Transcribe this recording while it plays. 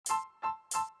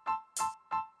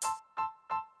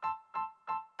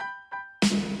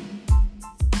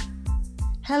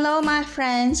Hello, my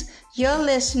friends. You're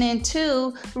listening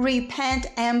to Repent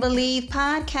and Believe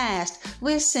podcast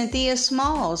with Cynthia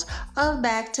Smalls of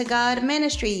Back to God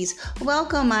Ministries.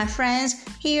 Welcome, my friends.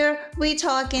 Here we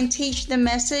talk and teach the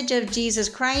message of Jesus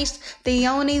Christ, the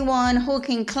only one who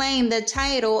can claim the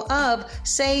title of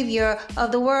Savior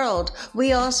of the world.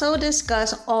 We also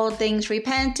discuss all things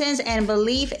repentance and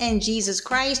belief in Jesus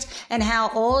Christ and how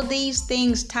all these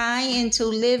things tie into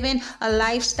living a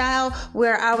lifestyle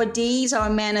where our deeds are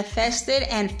manifested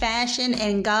and fashioned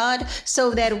in God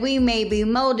so that we may be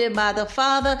molded by the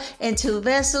Father into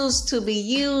vessels to be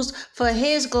used for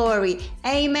His glory.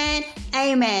 Amen.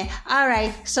 Amen. All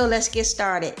right, so let's get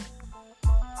started.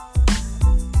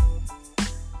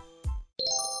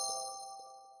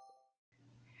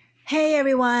 Hey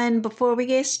everyone, before we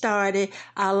get started,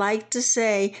 I'd like to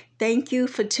say thank you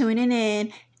for tuning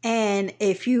in. And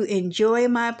if you enjoy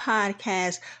my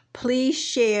podcast, please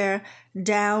share,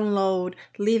 download,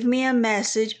 leave me a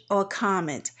message or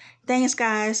comment. Thanks,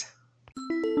 guys.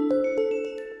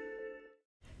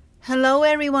 Hello,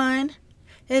 everyone.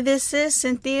 This is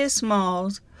Cynthia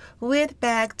Smalls with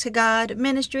Back to God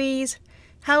Ministries.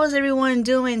 How is everyone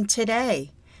doing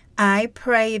today? I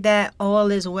pray that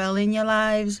all is well in your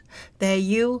lives, that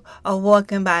you are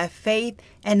walking by faith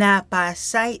and not by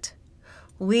sight.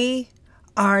 We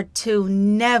are to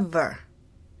never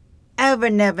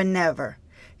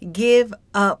give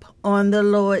up on the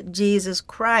Lord Jesus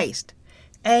Christ.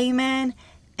 Amen.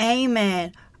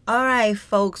 Amen. All right,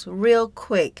 folks, real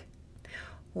quick.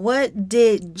 What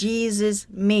did Jesus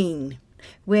mean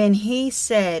when he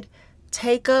said,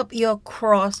 "Take up your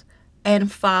cross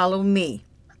and follow me"?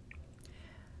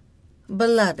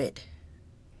 Beloved,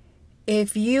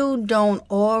 if you don't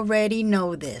already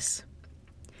know this,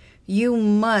 you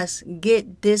must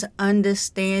get this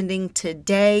understanding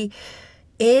today.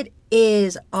 It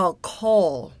is a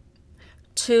call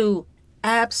to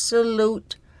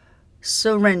absolute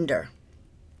surrender.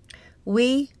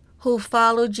 We who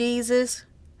follow Jesus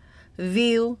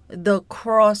view the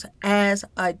cross as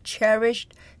a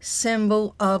cherished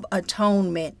symbol of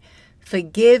atonement,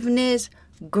 forgiveness,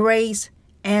 grace,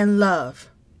 and love.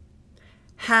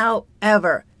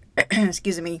 However,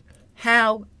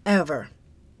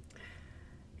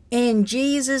 in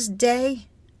Jesus' day,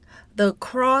 the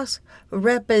cross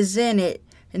represented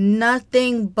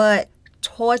nothing but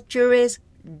torturous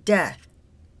death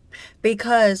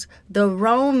because the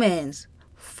Romans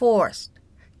forced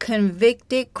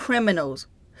convicted criminals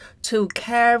to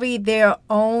carry their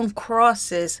own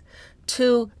crosses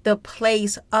to the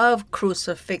place of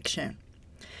crucifixion.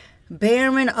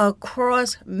 Bearing a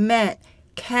cross meant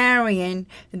carrying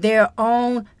their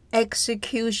own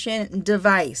execution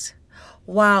device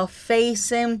while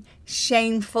facing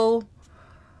shameful.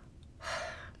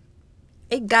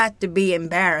 It got to be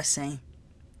embarrassing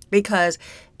because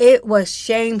it was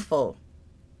shameful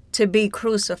to be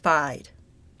crucified.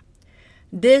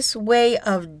 This way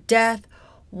of death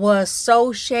was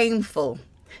so shameful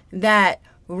that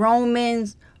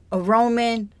Roman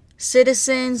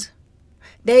citizens,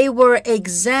 they were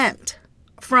exempt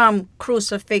from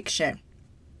crucifixion.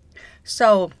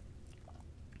 So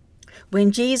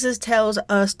when Jesus tells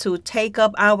us to take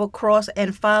up our cross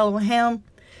and follow him,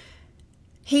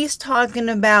 he's talking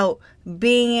about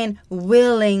being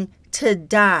willing to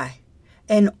die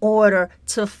in order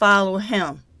to follow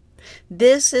him.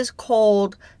 This is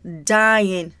called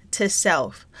dying to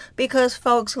self. Because,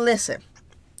 folks, listen.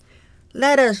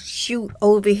 Let us shoot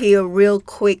over here real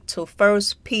quick to 1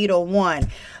 Peter 1,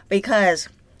 because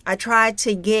I tried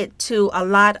to get to a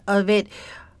lot of it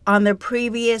on the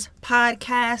previous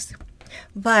podcast.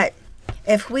 But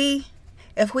if we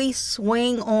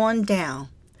swing on down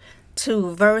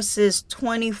to verses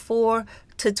 24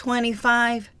 to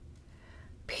 25,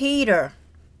 Peter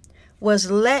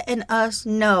was letting us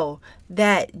know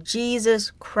that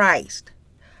Jesus Christ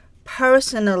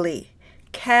personally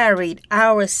carried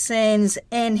our sins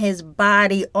in his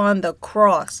body on the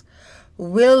cross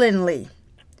willingly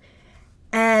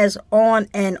as on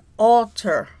an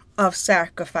altar of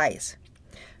sacrifice,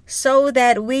 so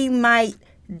that we might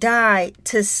die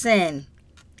to sin,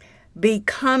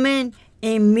 becoming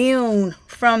immune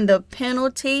from the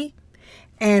penalty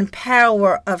and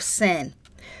power of sin.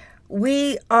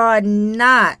 We are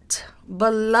not,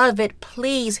 beloved,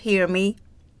 please hear me.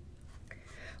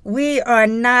 We are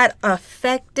not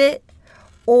affected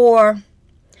or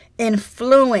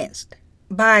influenced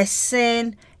by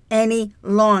sin any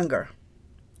longer.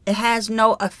 It has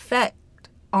no effect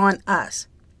on us.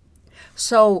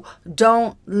 So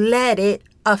don't let it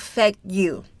affect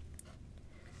you.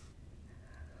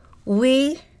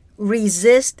 We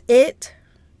resist it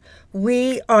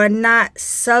We are not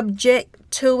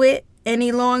subject to it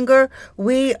any longer.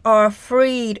 We are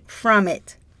freed from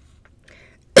it.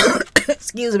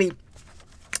 Excuse me.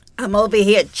 I'm over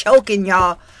here choking,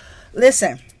 y'all.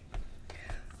 Listen,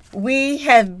 we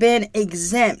have been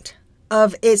exempt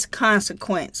of its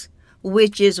consequence,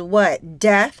 which is what?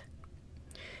 Death,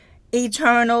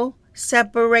 eternal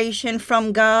separation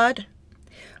from God.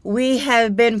 We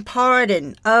have been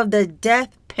pardoned of the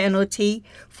death penalty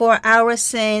for our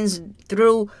sins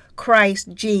through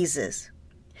Christ Jesus.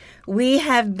 We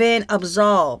have been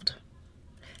absolved,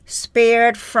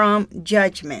 spared from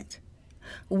judgment.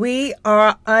 We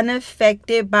are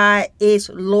unaffected by its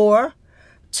lure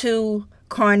to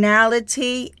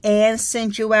carnality and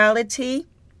sensuality.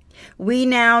 We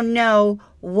now know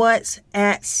what's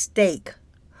at stake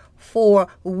for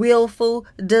willful,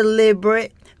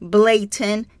 deliberate,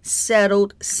 blatant,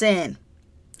 settled sin.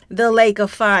 The lake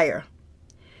of fire.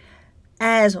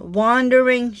 As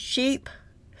wandering sheep,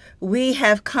 we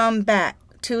have come back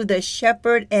to the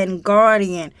shepherd and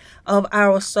guardian of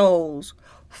our souls.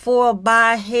 For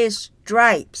by his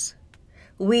stripes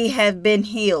we have been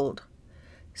healed,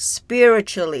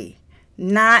 spiritually,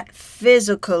 not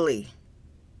physically,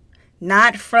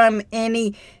 not from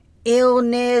any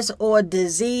illness or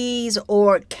disease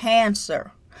or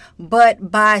cancer, but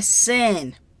by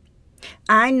sin.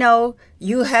 I know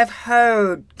you have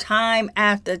heard time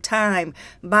after time,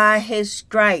 by his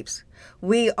stripes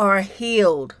we are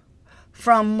healed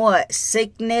from what?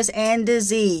 Sickness and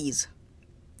disease.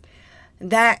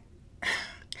 That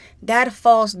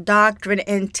false doctrine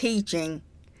and teaching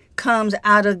comes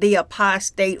out of the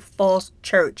apostate false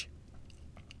church.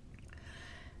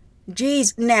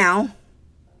 Jesus, now,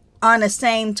 on the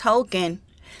same token,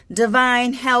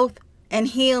 divine health and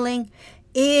healing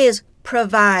is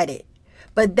provided.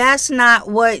 But that's not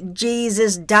what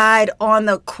Jesus died on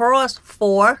the cross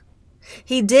for.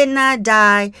 He did not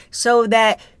die so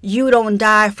that you don't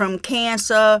die from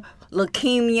cancer,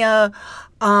 leukemia,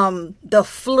 the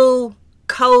flu,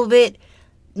 COVID.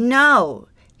 No,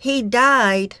 he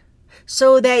died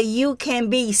so that you can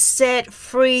be set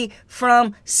free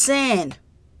from sin.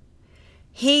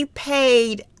 He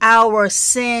paid our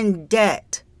sin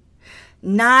debt,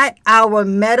 not our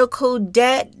medical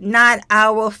debt, not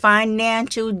our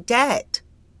financial debt.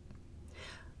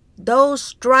 Those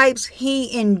stripes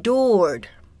he endured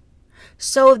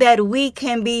so that we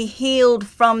can be healed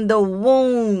from the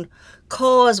wound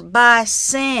caused by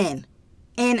sin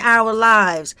in our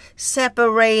lives,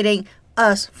 separating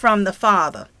us from the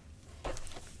Father.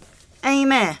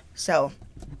 Amen. So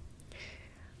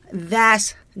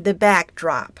that's the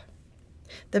backdrop.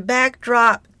 The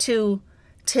backdrop to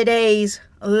today's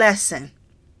lesson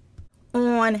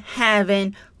on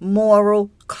having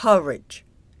moral courage.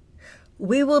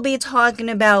 We will be talking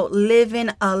about living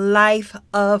a life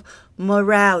of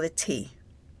morality.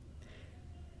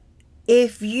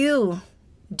 If you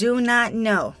do not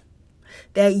know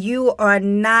that you are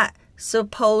not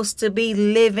supposed to be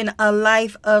living a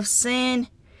life of sin,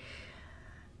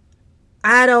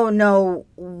 I don't know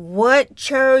what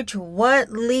church,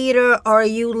 what leader are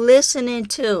you listening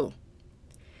to.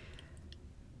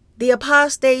 The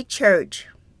apostate church,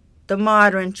 the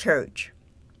modern church,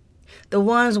 the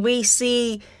ones we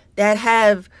see that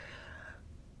have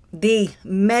the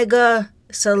mega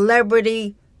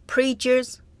celebrity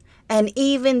preachers, and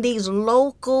even these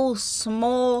local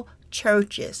small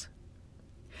churches.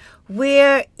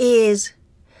 Where is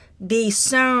the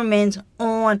sermons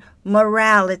on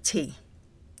morality?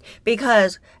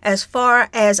 Because as far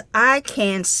as I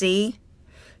can see,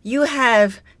 you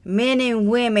have men and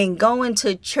women going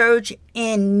to church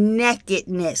in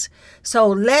nakedness. So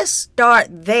let's start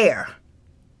there.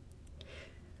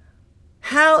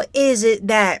 How is it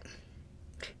that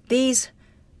these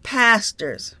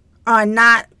pastors are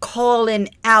not calling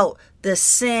out the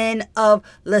sin of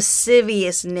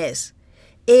lasciviousness?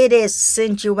 It is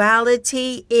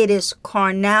sensuality. It is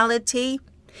carnality.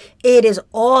 It is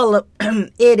all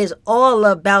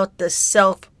about the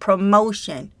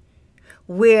self-promotion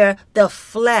where the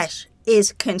flesh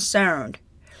is concerned.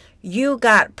 You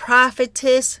got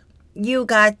prophetess, you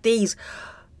got these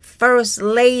first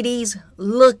ladies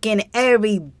looking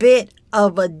every bit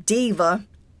of a diva.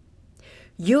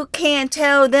 You can't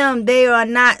tell them they are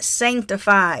not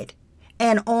sanctified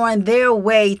and on their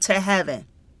way to heaven.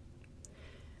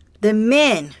 The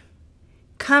men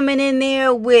coming in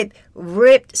there with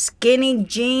ripped skinny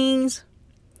jeans,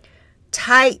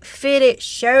 tight fitted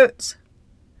shirts,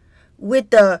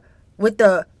 with the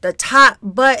top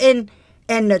button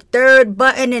and the third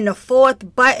button and the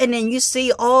fourth button, and you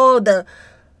see all the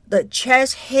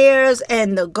chest hairs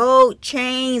and the gold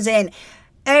chains, and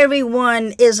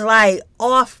Everyone is like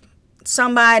off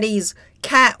somebody's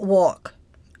catwalk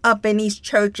up in these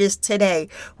churches today.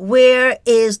 Where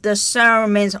is the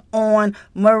sermons on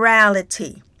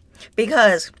morality?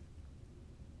 Because,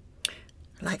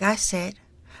 like I said,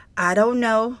 I don't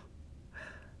know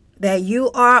that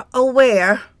you are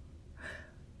aware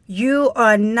you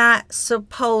are not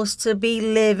supposed to be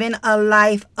living a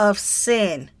life of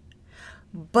sin,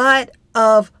 but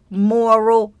of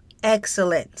moral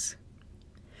excellence.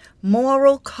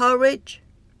 Moral courage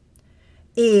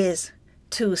is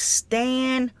to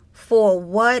stand for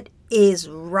what is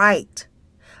right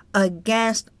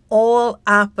against all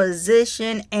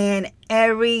opposition and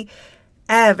every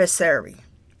adversary.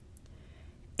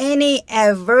 Any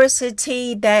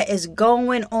adversity that is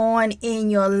going on in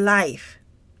your life,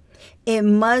 it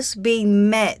must be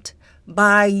met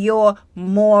by your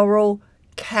moral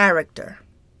character.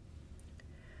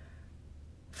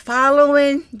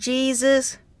 Following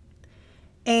Jesus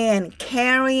and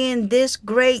carrying this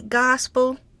great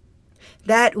gospel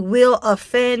that will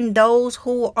offend those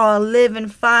who are living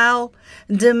foul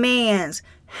demands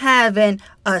having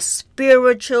a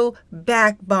spiritual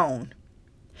backbone,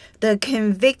 the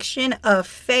conviction of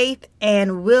faith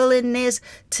and willingness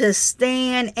to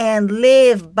stand and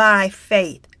live by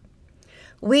faith.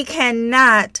 We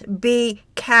cannot be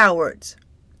cowards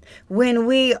when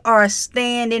we are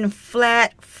standing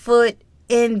flat-footed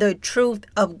in the truth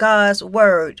of God's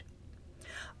word,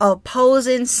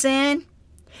 opposing sin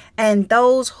and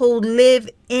those who live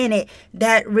in it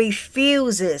that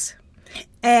refuses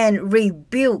and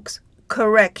rebukes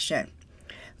correction.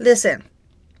 Listen,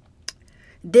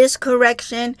 this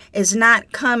correction is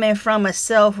not coming from a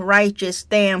self-righteous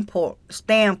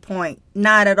standpoint,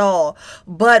 not at all,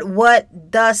 but what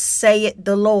thus saith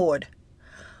the Lord.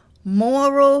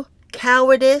 Moral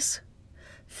cowardice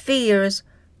fears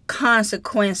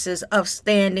consequences of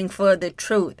standing for the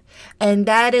truth. And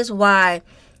that is why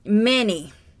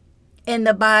many in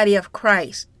the body of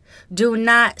Christ do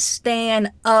not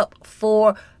stand up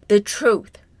for the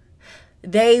truth.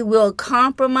 They will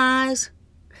compromise.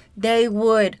 They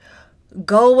would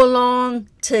go along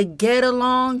to get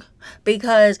along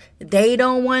because they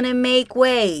don't want to make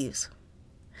waves.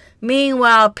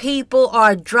 Meanwhile, people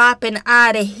are dropping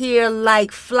out of here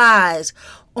like flies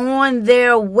on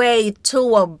their way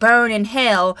to a burning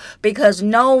hell because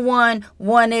no one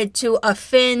wanted to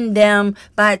offend them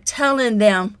by telling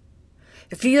them,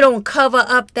 if you don't cover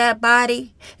up that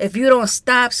body, if you don't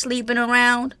stop sleeping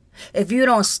around, if you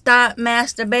don't stop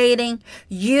masturbating,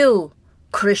 you,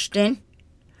 Christian,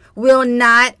 will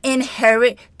not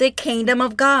inherit the kingdom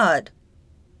of God.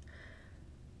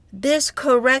 This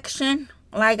correction,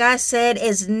 like I said,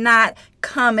 is not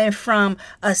coming from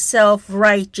a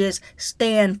self-righteous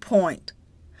standpoint.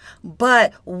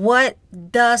 But what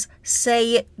thus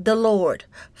saith the Lord?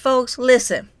 Folks,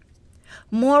 listen.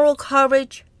 Moral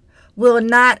courage will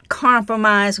not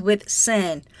compromise with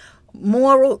sin.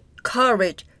 Moral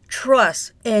courage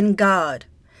trusts in God.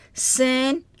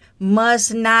 Sin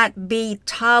must not be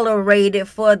tolerated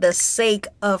for the sake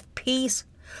of peace,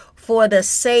 for the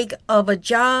sake of a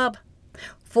job,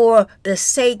 for the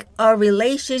sake of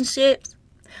relationships,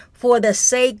 for the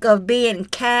sake of being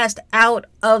cast out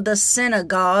of the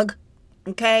synagogue.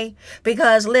 Okay?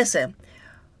 Because listen,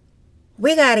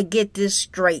 we got to get this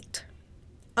straight.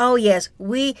 Oh yes,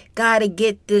 we got to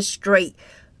get this straight.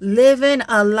 Living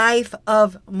a life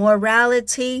of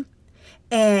morality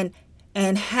and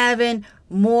having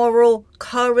moral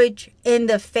courage in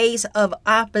the face of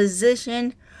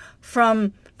opposition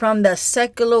from the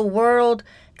secular world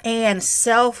and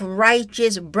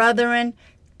self-righteous brethren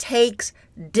takes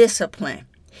discipline.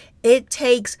 It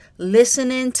takes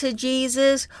listening to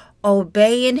Jesus,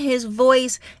 obeying his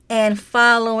voice, and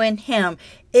following him.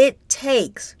 It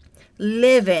takes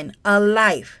living a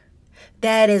life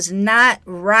that is not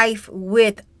rife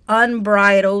with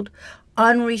unbridled,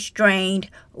 unrestrained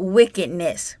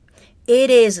wickedness.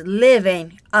 It is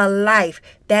living a life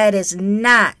that is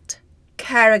not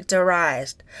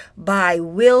characterized by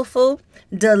willful,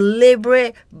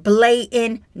 deliberate,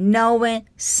 blatant, knowing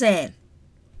sin.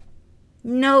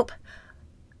 Nope.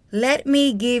 Let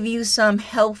me give you some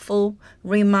helpful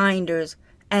reminders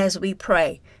as we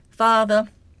pray. Father,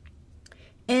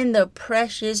 in the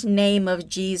precious name of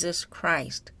Jesus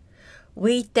Christ,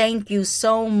 we thank you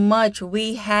so much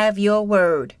we have your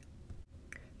word.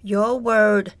 Your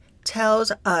word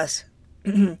tells us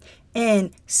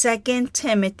in 2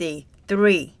 Timothy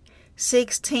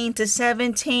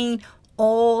 3:16-17,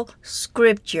 all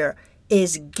scripture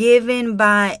is given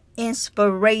by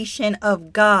inspiration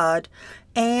of God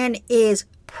and is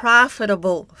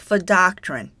profitable for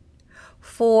doctrine,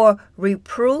 for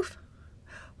reproof,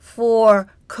 for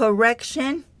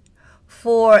correction,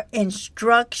 for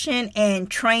instruction and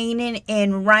training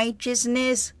in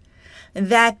righteousness,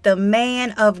 that the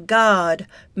man of God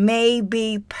may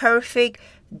be perfect,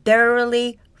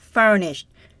 thoroughly furnished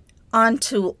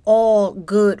unto all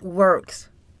good works.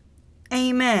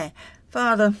 Amen.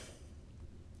 Father,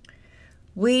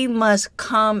 we must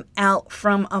come out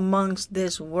from amongst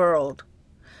this world.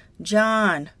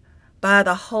 John, by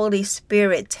the Holy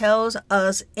Spirit, tells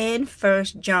us in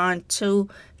 1 John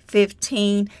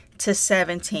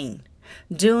 2:15-17,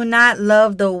 do not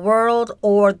love the world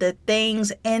or the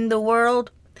things in the world.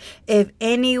 If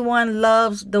anyone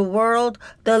loves the world,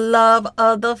 the love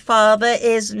of the Father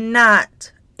is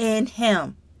not in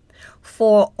him.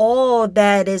 For all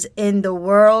that is in the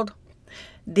world,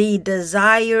 the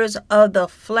desires of the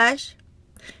flesh,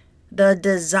 the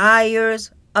desires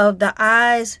of the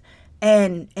eyes,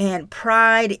 and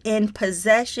pride in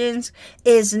possessions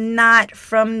is not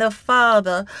from the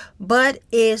Father, but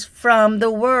is from the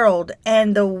world,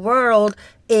 and the world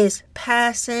is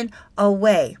passing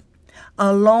away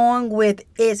along with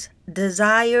its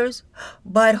desires,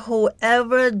 but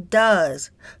whoever does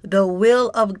the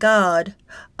will of God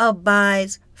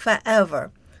abides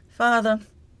forever. Father,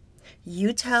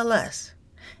 you tell us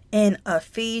in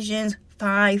Ephesians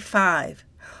 5:5,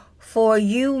 for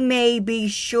you may be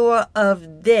sure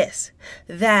of this,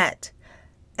 that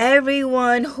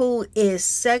everyone who is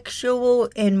sexual,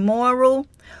 immoral,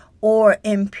 or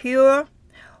impure,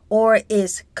 or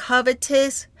is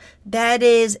covetous, that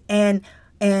is, an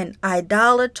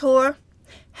idolater,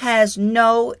 has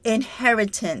no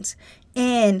inheritance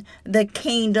in the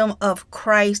kingdom of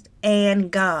Christ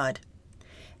and God.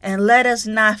 And let us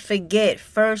not forget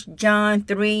 1 John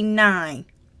 3:9.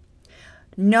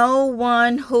 No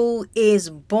one who is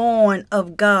born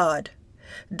of God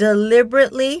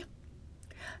deliberately,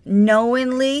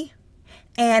 knowingly,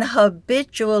 and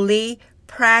habitually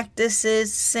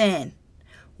practices sin.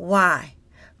 Why?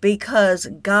 Because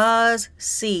God's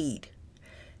seed,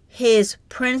 his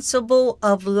principle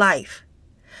of life,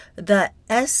 the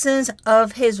essence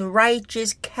of his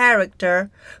righteous character,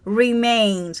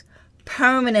 remains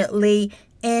permanently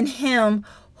in him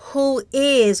who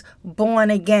is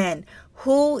born again,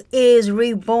 who is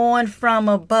reborn from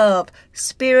above,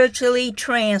 spiritually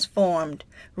transformed,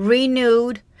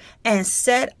 renewed, and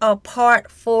set apart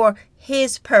for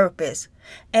his purpose.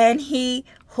 And he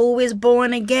who is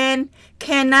born again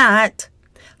cannot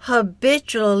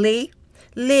habitually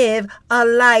live a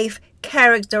life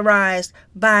characterized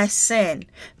by sin,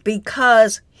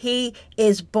 because he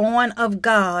is born of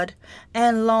God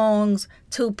and longs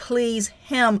to please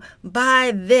him.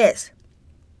 By this,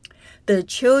 the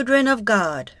children of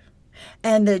God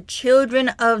and the children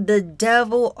of the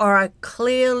devil are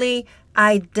clearly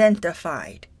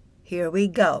identified. Here we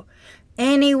go.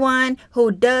 Anyone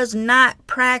who does not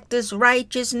practice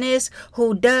righteousness,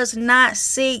 who does not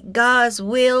seek God's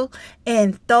will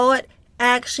in thought,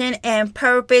 action, and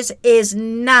purpose, is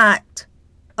not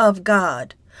of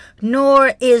God,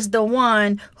 nor is the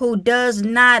one who does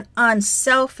not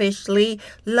unselfishly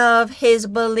love his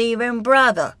believing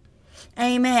brother.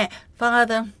 Amen.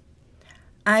 Father,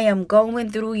 I am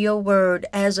going through your word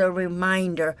as a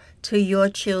reminder to your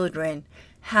children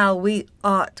how we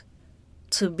ought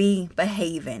to be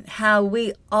behaving, how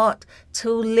we ought to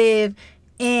live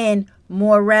in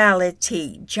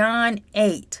morality. John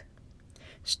 8,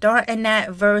 starting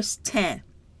at verse 10.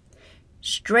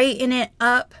 Straightening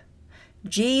up,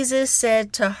 Jesus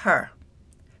said to her,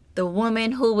 the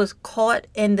woman who was caught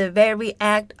in the very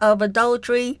act of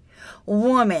adultery,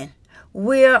 Woman,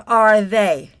 where are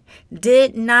they?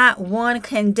 Did not one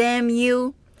condemn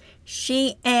you?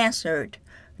 She answered,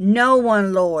 No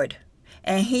one, Lord.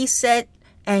 And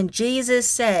Jesus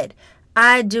said,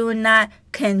 I do not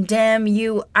condemn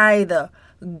you either.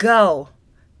 Go,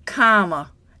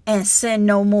 and sin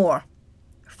no more.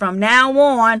 From now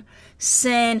on,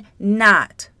 sin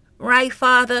not. Right,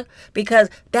 Father? Because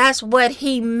that's what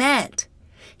he meant.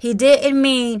 He didn't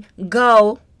mean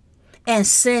go and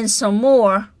sin some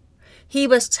more. He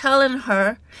was telling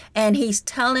her, and he's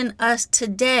telling us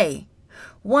today,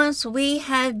 once we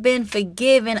have been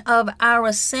forgiven of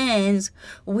our sins,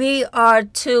 we are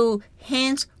to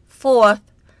henceforth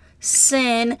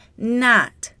sin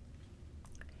not.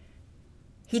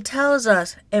 He tells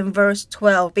us in verse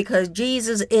 12, because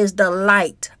Jesus is the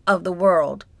light of the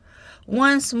world.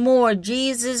 Once more,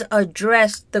 Jesus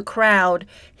addressed the crowd.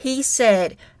 He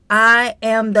said, I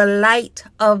am the light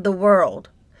of the world.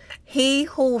 He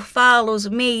who follows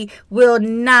me will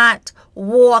not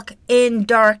walk in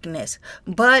darkness,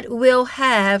 but will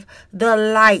have the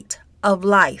light of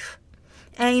life.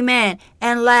 Amen.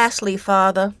 And lastly,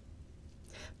 Father,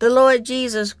 the Lord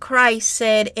Jesus Christ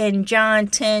said in John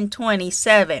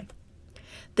 10:27,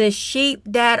 the sheep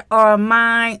that are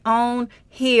mine own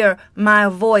hear my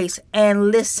voice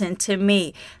and listen to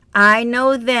me. I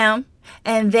know them,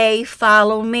 and they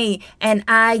follow me, and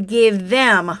I give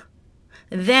them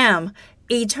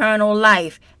eternal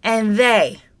life, and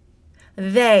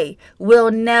they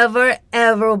will never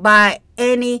ever by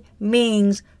any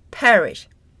means perish,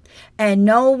 and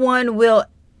no one will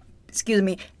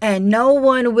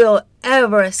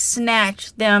ever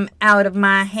snatch them out of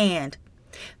my hand.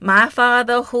 My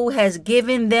Father who has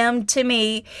given them to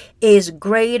me is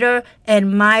greater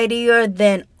and mightier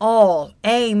than all.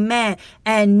 Amen.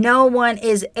 And no one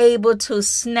is able to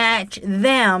snatch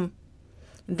them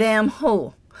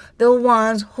who? The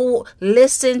ones who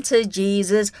listen to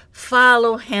Jesus,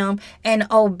 follow him, and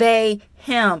obey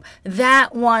him.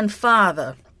 That one,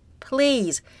 Father,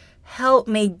 please help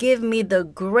me, give me the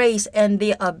grace and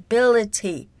the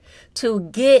ability to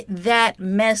get that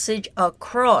message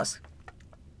across.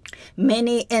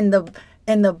 Many in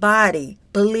the body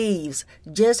believes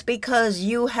just because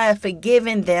you have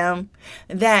forgiven them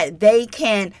that they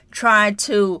can try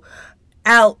to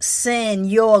out-sin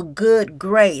your good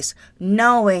grace,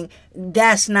 knowing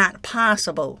that's not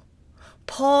possible.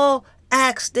 Paul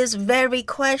asked this very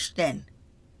question,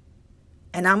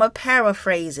 and I'm going to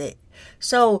paraphrase it.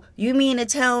 So you mean to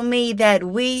tell me that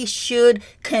we should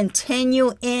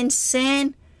continue in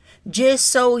sin just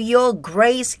so your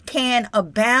grace can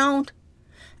abound?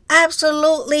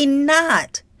 Absolutely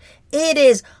not. It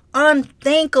is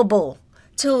unthinkable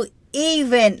to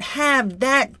even have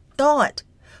that thought.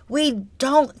 We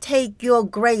don't take your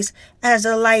grace as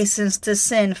a license to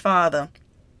sin, Father.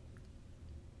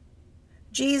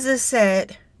 Jesus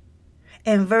said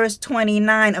in verse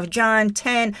 29 of John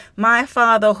 10, my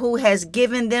Father who has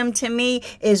given them to me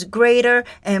is greater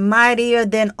and mightier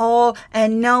than all,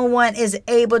 and no one is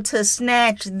able to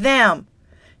snatch them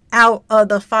out of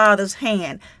the Father's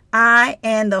hand. I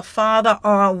and the Father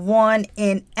are one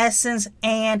in essence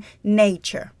and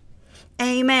nature.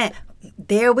 Amen.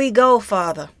 There we go,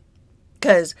 Father.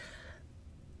 Because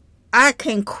I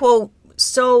can quote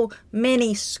so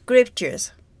many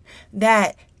scriptures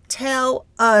that tell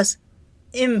us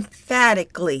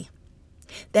emphatically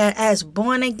that as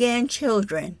born again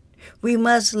children, we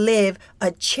must live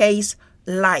a chaste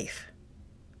life.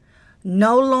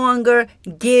 No longer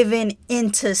given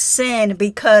into sin,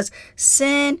 because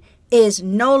sin is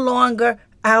no longer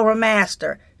our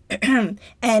master.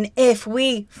 And if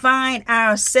we find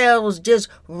ourselves just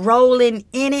rolling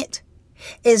in it,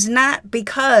 it's not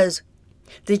because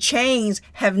the chains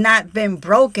have not been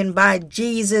broken by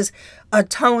Jesus'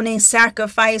 atoning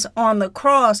sacrifice on the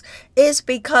cross. It's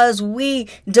because we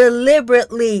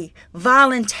deliberately,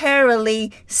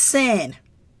 voluntarily sin.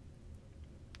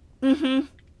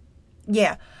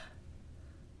 Yeah.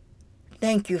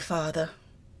 Thank you, Father.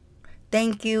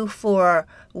 Thank you for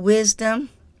wisdom.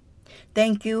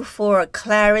 Thank you for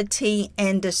clarity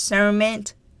and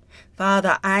discernment.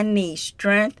 Father, I need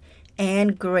strength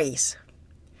and grace.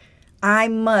 I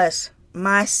must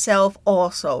myself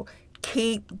also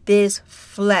keep this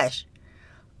flesh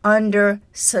under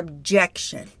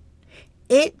subjection.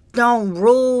 It don't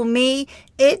rule me.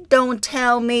 It don't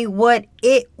tell me what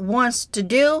it wants to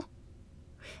do.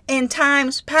 In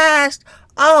times past,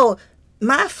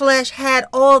 my flesh had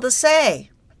all the say.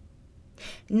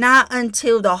 Not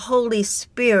until the Holy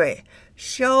Spirit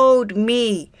showed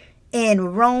me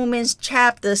in Romans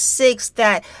chapter 6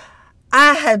 that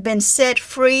I have been set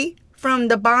free from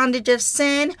the bondage of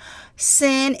sin.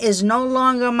 Sin is no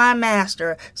longer my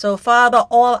master. So, Father,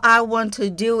 all I want to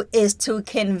do is to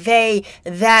convey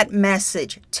that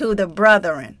message to the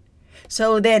brethren.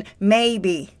 So then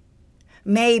maybe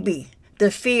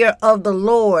the fear of the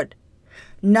Lord,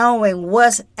 knowing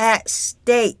what's at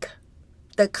stake,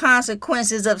 the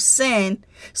consequences of sin,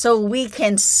 so we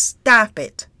can stop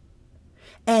it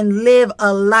and live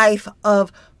a life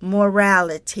of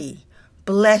morality.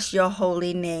 Bless your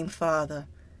holy name, Father.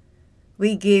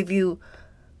 We give you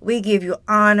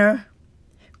honor.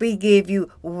 We give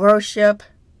you worship.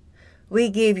 We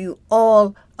give you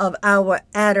all of our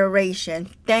adoration.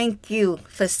 Thank you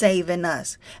for saving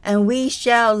us. And we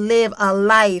shall live a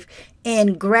life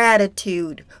in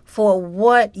gratitude for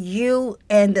what you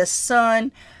and the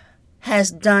Son has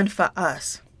done for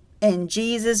us. In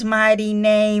Jesus' mighty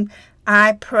name,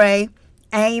 I pray.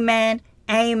 Amen.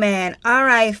 Amen. All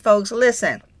right, folks,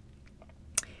 listen.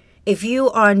 If you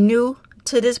are new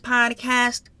to this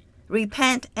podcast,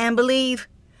 Repent and Believe,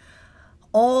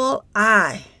 all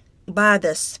I, by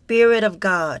the Spirit of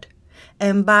God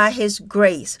and by His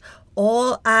grace,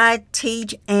 All I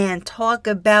teach and talk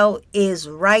about is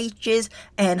righteous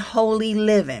and holy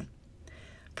living,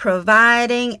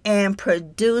 providing and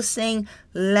producing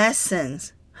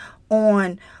lessons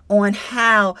on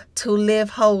how to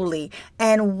live holy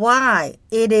and why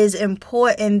it is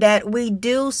important that we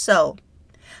do so.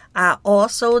 I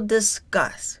also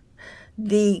discuss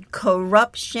the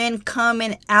corruption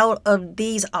coming out of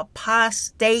these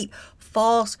apostate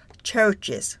false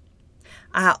churches.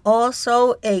 I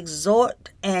also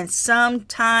exhort and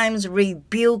sometimes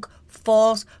rebuke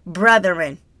false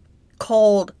brethren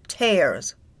called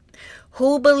tares,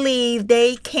 who believe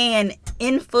they can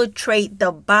infiltrate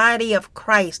the body of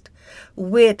Christ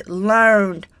with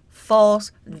learned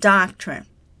false doctrine.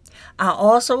 I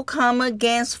also come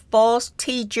against false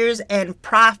teachers and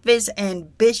prophets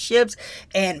and bishops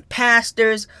and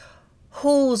pastors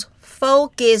whose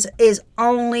focus is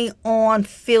only on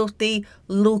filthy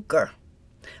lucre,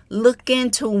 looking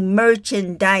to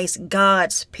merchandise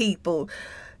God's people.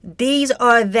 These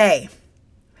are they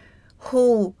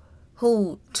who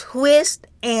twist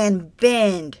and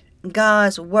bend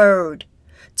God's word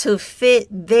to fit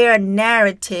their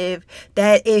narrative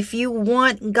that if you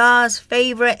want God's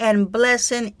favor and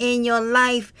blessing in your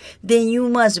life, then you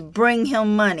must bring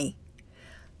him money,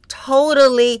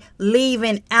 totally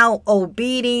leaving out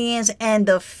obedience and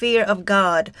the fear of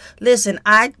God. Listen,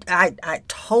 I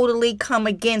totally come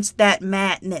against that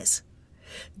madness.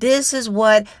 This is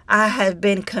what I have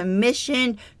been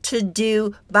commissioned to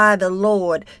do by the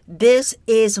Lord. This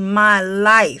is my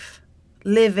life,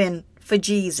 living for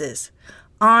Jesus,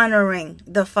 honoring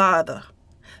the Father,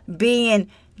 being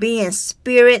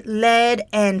spirit-led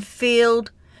and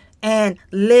filled, and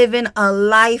living a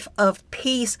life of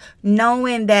peace,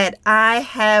 knowing that I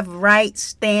have right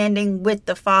standing with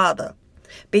the Father.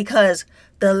 Because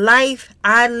the life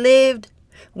I lived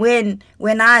when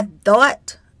I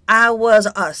thought I was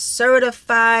a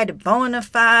certified, bona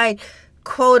fide,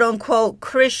 quote-unquote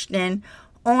Christian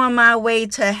on my way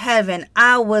to heaven,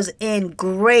 I was in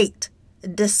great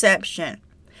deception,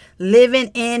 living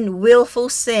in willful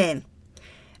sin.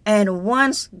 And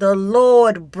once the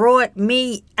Lord brought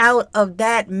me out of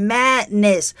that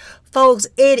madness, folks,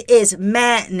 it is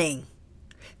maddening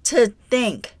to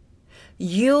think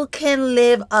you can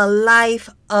live a life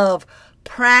of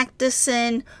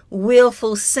practicing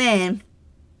willful sin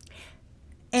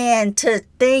and to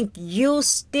think you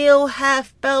still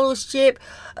have fellowship,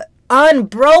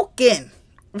 unbroken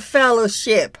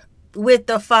fellowship with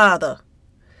the Father.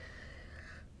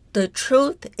 The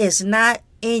truth is not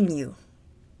in you,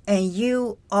 and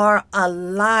you are a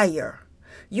liar.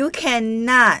 You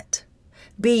cannot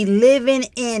be living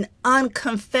in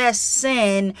unconfessed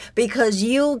sin because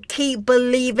you keep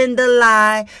believing the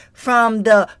lie from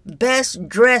the best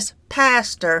dressed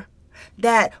pastor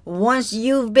that once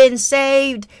you've been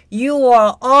saved, you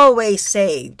are always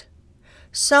saved.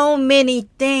 So many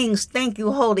things, thank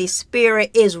you, Holy Spirit,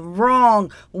 is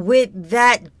wrong with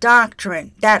that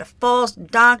doctrine, that false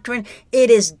doctrine.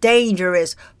 It is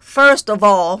dangerous. First of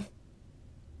all,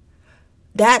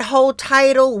 that whole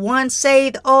title, once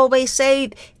saved, always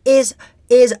saved, is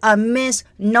a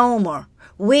misnomer.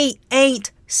 We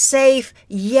ain't safe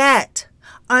yet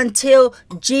until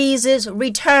Jesus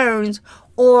returns,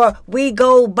 or we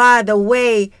go by the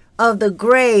way of the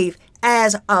grave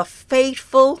as a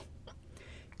faithful,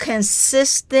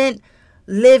 consistent,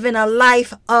 living a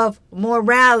life of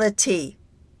morality.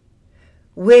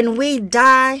 When we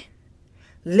die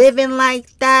living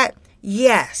like that,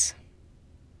 yes,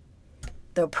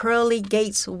 the pearly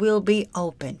gates will be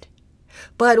opened.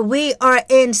 But we are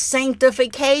in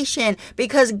sanctification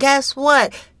because guess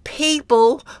what?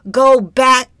 People go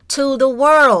back to the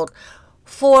world,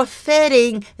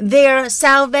 forfeiting their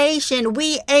salvation.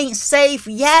 We ain't safe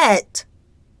yet.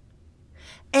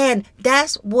 And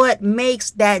that's what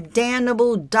makes that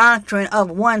damnable doctrine of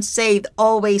once saved,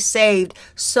 always saved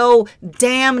so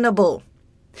damnable.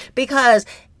 Because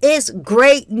it's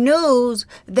great news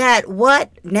that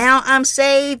what? Now I'm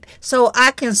saved so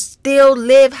I can still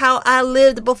live how I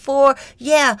lived before?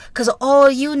 Yeah, because all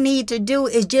you need to do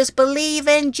is just believe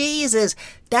in Jesus.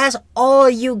 That's all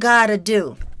you gotta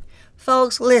do.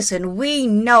 Folks, listen, we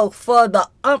know for the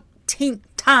umpteenth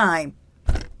time,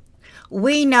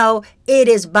 we know it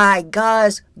is by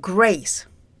God's grace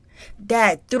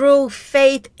that through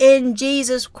faith in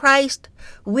Jesus Christ,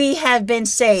 we have been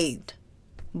saved.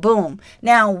 Boom.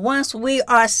 Now, once we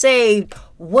are saved,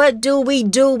 what do we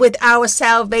do with our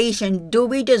salvation? Do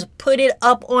we just put it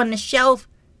up on the shelf?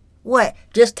 What?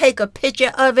 Just take a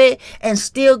picture of it and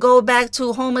still go back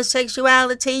to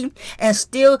homosexuality and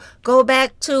still go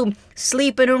back to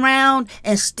sleeping around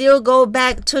and still go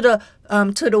back to the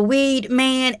to the weed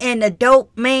man and the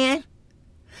dope man?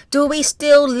 Do we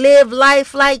still live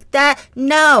life like that?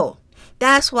 No.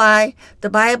 That's why the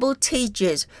Bible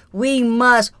teaches we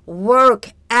must work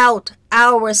out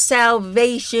our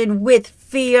salvation with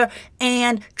fear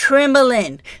and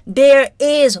trembling. There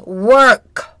is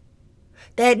work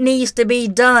that needs to be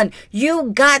done.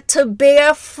 You got to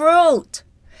bear fruit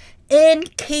in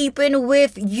keeping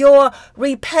with your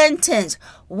repentance.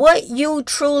 What you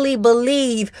truly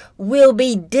believe will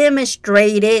be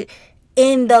demonstrated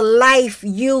in the life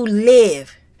you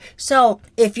live. So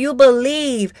if you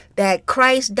believe that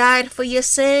Christ died for your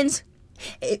sins,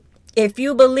 if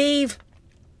you believe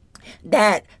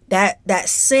that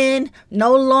sin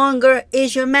no longer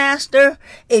is your master,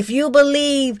 if you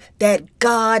believe that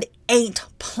God ain't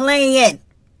playing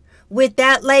with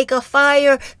that lake of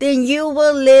fire, then you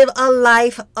will live a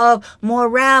life of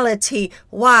morality.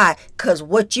 Why? Because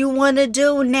what you want to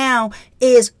do now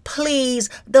is please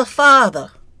the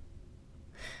Father.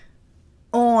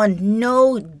 On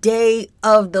no day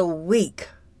of the week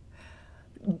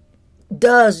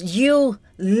does you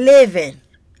living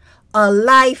a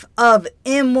life of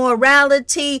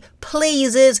immorality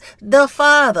pleases the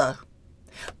Father.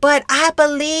 But I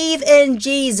believe in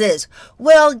Jesus.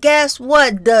 Well, guess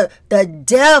what? The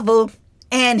devil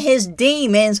and his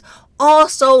demons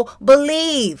also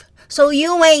believe. So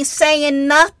you ain't saying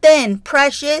nothing,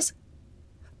 precious,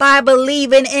 by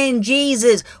believing in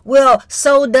Jesus. Well,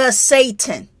 so does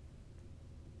Satan.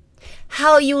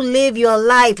 How you live your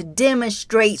life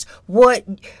demonstrates what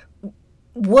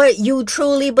you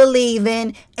truly believe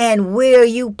in and where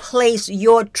you place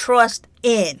your trust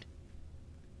in.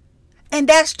 And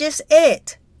that's just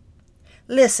it.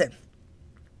 Listen,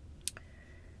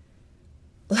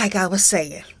 like I was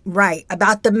saying, right,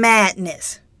 about the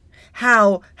madness.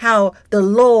 How the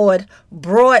Lord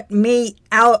brought me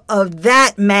out of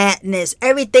that madness.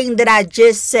 Everything that I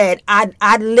just said,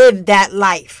 I lived that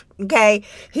life. Okay?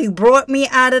 He brought me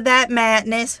out of that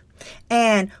madness.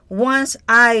 And once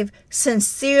I've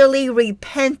sincerely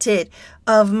repented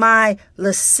of my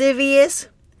lascivious,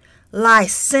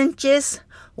 licentious,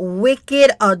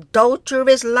 wicked,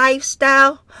 adulterous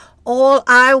lifestyle, all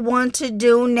I want to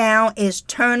do now is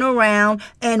turn around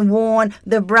and warn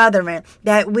the brethren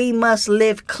that we must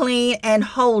live clean and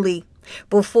holy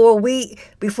before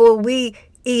we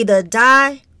either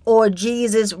die or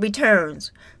Jesus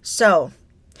returns. So,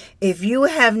 if you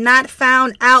have not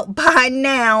found out by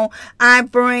now, I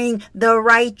bring the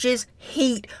righteous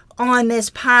heat on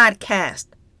this podcast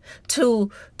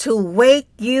to wake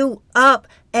you up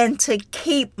and to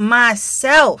keep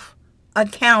myself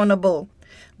accountable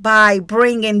by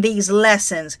bringing these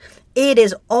lessons. It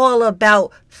is all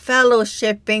about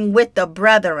fellowshipping with the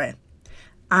brethren.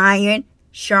 Iron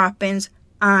sharpens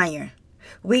iron.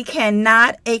 We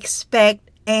cannot expect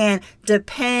and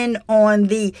depend on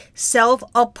the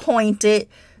self-appointed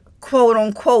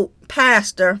quote-unquote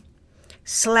pastor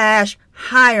 /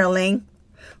 hireling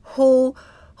who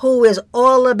is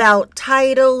all about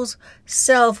titles,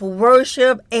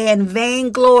 self-worship, and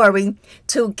vainglory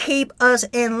to keep us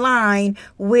in line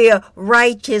where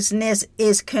righteousness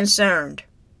is concerned.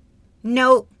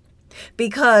 Nope,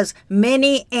 because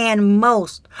many and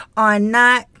most are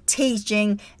not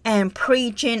teaching and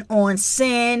preaching on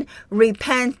sin,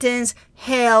 repentance,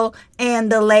 hell,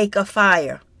 and the lake of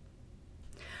fire.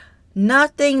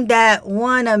 Nothing that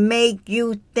wanna make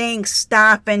you think,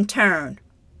 stop, and turn.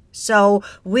 So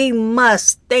we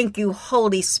must, thank you,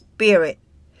 Holy Spirit.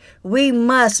 We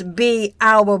must be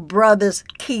our brother's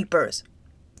keepers.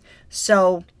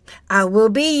 So I will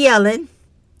be yelling.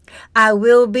 I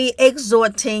will be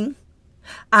exhorting.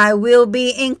 I will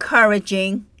be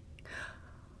encouraging.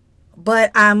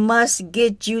 But I must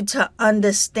get you to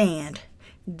understand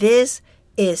this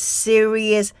is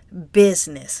serious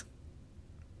business.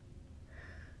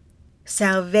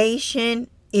 Salvation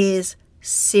is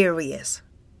serious.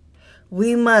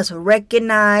 We must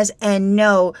recognize and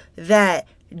know that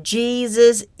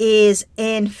Jesus is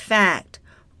in fact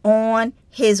on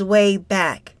his way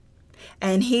back,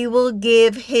 and he will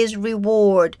give his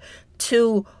reward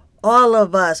to all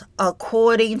of us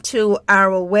according to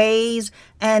our ways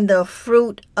and the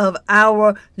fruit of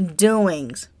our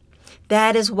doings.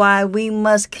 That is why we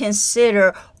must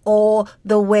consider all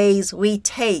the ways we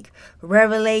take.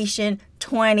 Revelation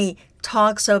 20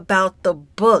 talks about the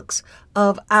books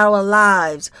of our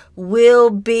lives will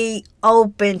be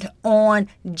opened on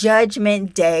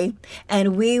Judgment Day,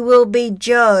 and we will be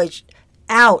judged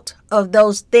out of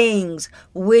those things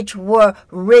which were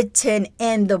written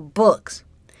in the books.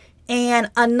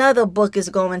 And another book is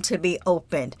going to be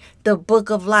opened, the book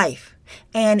of life.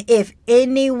 And if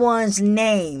anyone's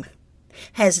name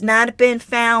has not been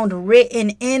found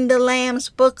written in the Lamb's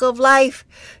book of life,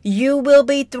 you will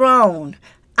be thrown.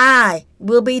 I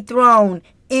will be thrown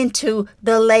into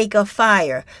the lake of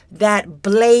fire that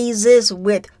blazes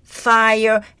with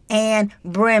fire and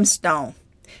brimstone.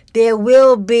 There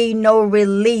will be no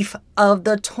relief of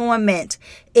the torment.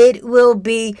 It will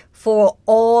be for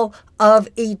all of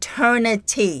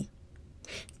eternity.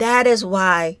 That is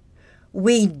why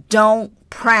we don't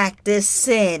practice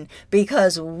sin,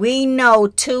 because we know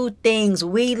two things.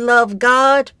 We love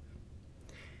God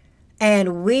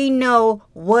and we know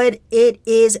what it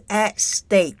is at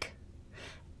stake.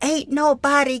 Ain't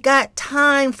nobody got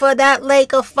time for that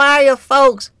lake of fire,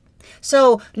 folks.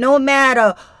 So no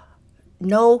matter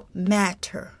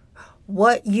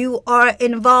what you are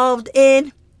involved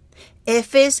in,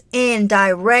 if it's in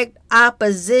direct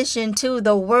opposition to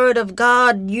the word of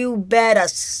God, you better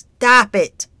stop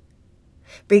it.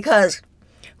 Because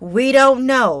we don't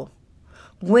know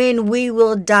when we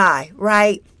will die,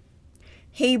 right?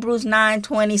 Hebrews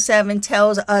 9:27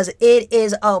 tells us it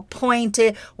is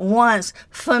appointed once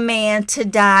for man to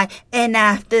die, and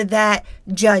after that,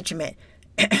 judgment.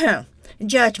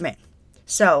 Judgment.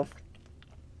 So,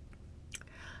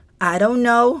 I don't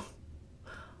know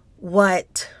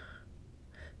what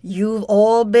you've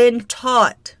all been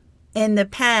taught in the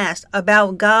past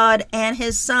about God and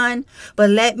his son, but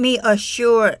let me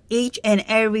assure each and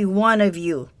every one of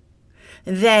you,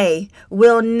 they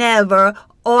will never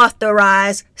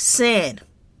authorize sin.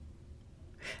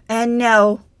 And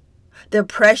no, the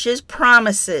precious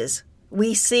promises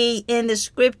we see in the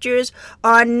scriptures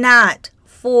are not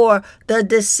for the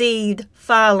deceived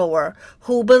follower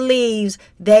who believes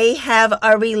they have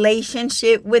a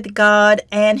relationship with God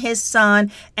and his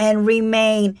son and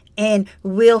remain in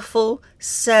willful,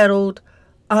 settled,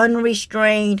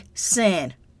 unrestrained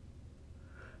sin.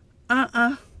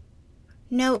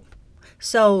 Nope.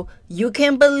 So you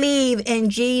can believe in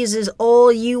Jesus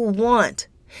all you want.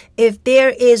 If there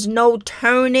is no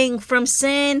turning from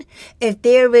sin, if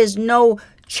there is no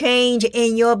change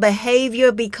in your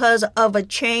behavior because of a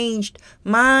changed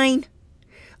mind,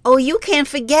 oh, you can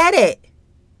forget it.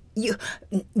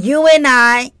 You and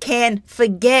I can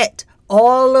forget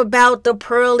all about the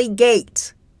pearly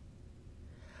gates.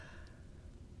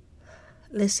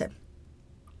 Listen,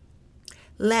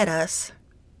 let us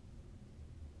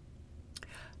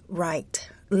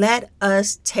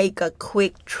take a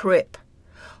quick trip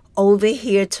over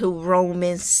here to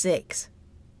Romans 6.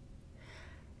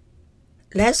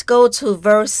 Let's go to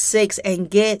verse 6 and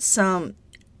get some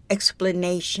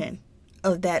explanation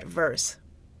of that verse.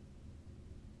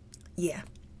 Yeah.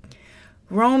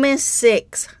 Romans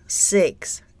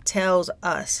 6:6 tells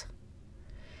us.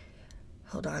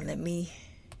 Hold on,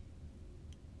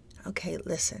 okay,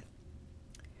 listen.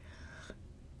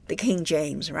 The King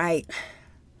James, right?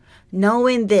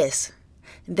 Knowing this,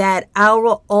 that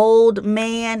our old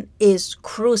man is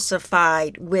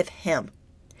crucified with him,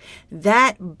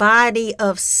 that the body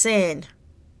of sin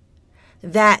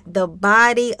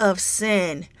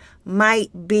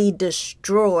might be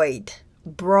destroyed,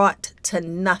 brought to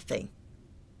nothing,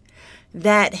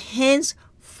 that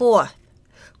henceforth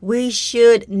we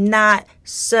should not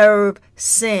serve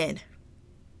sin.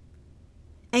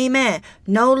 Amen.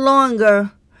 No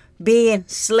longer being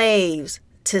slaves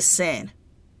to sin.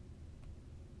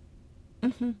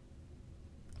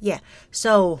 Yeah.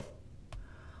 So,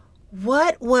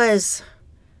 what was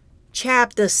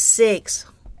chapter 6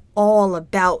 all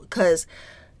about? Because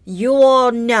you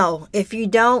all know. If you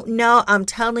don't know, I'm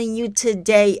telling you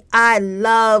today, I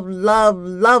love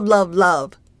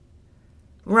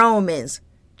Romans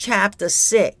chapter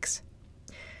 6.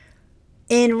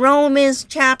 In Romans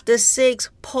chapter 6,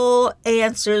 Paul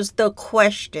answers the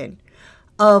question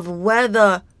of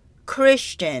whether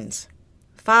Christians,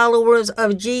 followers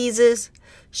of Jesus,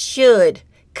 should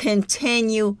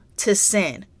continue to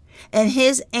sin. And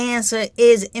his answer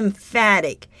is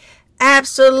emphatic.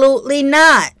 Absolutely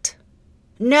not.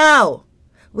 No,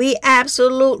 we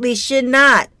absolutely should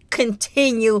not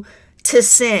continue to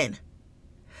sin.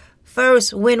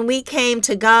 First, when we came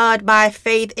to God by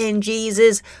faith in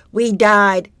Jesus, we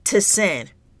died to sin.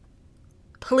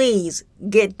 Please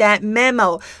get that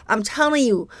memo. I'm telling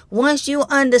you, once you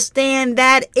understand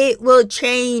that, it will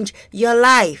change your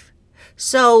life.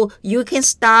 So you can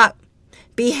stop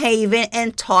behaving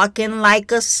and talking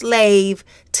like a slave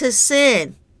to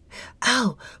sin.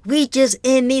 Oh, we just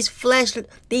in these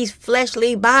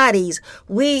fleshly bodies.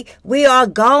 We are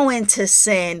going to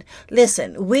sin.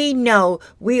 Listen, we know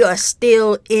we are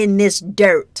still in this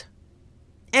dirt.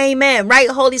 Amen. Right,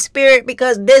 Holy Spirit?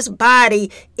 Because this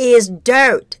body is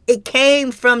dirt. It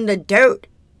came from the dirt.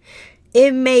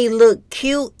 It may look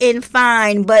cute and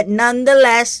fine, but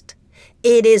nonetheless,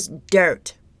 it is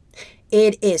dirt.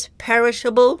 It is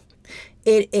perishable.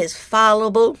 It is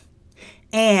fallible.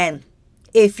 And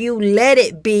if you let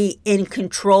it be in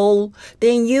control,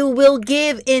 then you will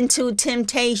give into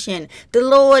temptation. The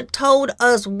Lord told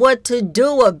us what to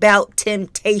do about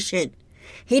temptation.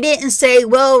 He didn't say,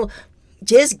 well,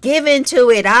 just give into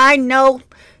it. I know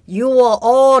you are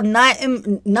all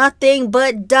nothing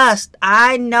but dust.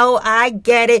 I know, I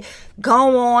get it.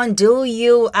 Go on, do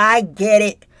you. I get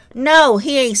it. No,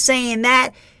 he ain't saying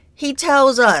that. He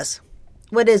tells us,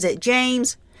 what is it,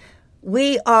 James?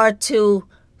 We are to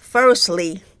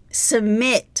firstly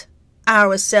submit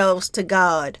ourselves to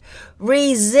God.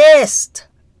 Resist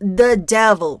the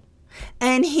devil,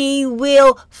 and he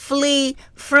will flee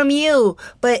from you.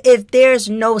 But if there's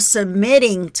no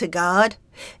submitting to God,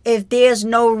 if there's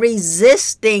no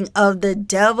resisting of the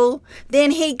devil,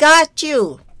 then he got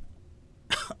you.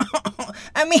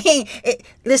 I mean,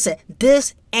 listen,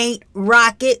 this ain't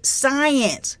rocket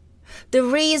science. The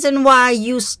reason why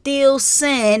you still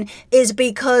sin is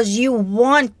because you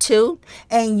want to,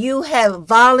 and you have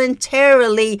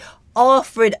voluntarily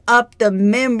offered up the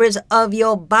members of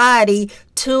your body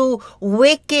to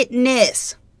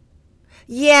wickedness.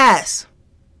 Yes.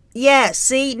 Yes,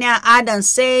 see, now I done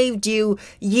saved you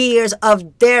years of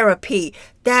therapy.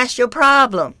 That's your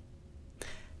problem.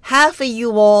 Half of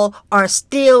you all are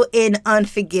still in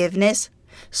unforgiveness,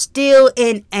 still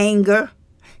in anger,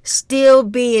 still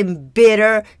being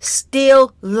bitter,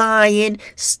 still lying,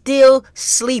 still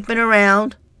sleeping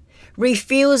around,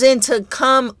 refusing to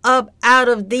come up out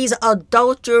of these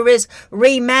adulterous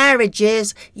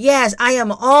remarriages. Yes, I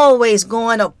am always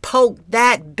going to poke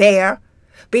that bear.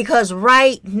 Because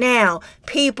right now,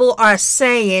 people are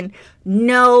saying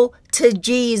no to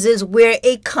Jesus where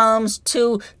it comes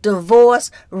to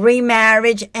divorce,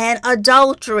 remarriage, and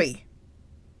adultery.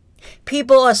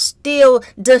 People are still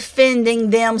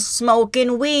defending them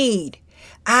smoking weed.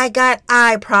 I got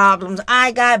eye problems.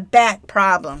 I got back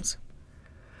problems.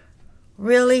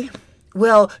 Really?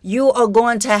 Well, you are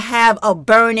going to have a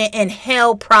burning in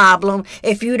hell problem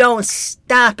if you don't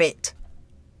stop it.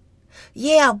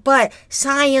 Yeah, but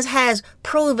science has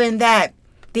proven that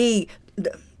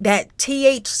that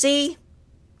THC,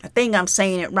 I think I'm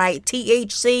saying it right,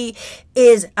 THC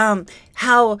is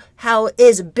how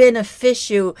is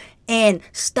beneficial in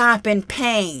stopping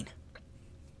pain.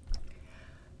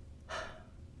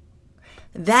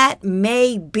 That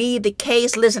may be the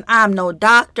case. Listen, I'm no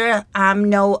doctor. I'm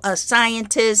no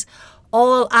scientist.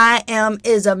 All I am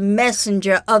is a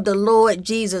messenger of the Lord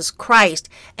Jesus Christ.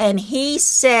 And he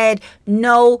said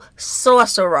no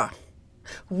sorcerer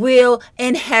will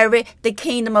inherit the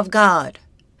kingdom of God.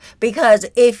 Because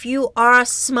if you are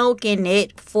smoking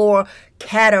it for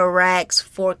cataracts,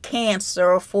 for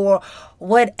cancer, for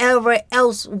whatever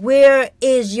else, where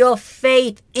is your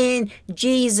faith in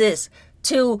Jesus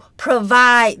to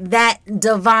provide that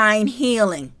divine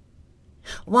healing?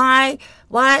 Why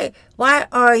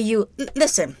are you,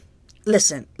 listen,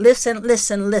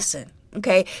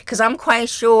 okay? Because I'm quite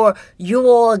sure you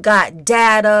all got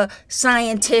data,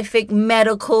 scientific,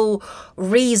 medical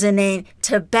reasoning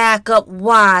to back up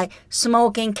why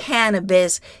smoking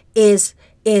cannabis is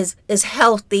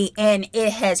healthy and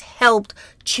it has helped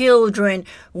children,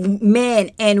 men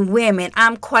and women.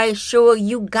 I'm quite sure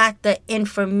you got the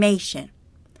information.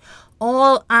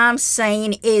 All I'm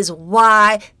saying is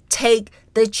why take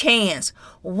the chance?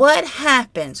 What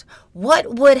happens?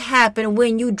 What would happen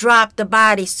when you drop the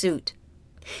bodysuit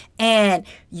and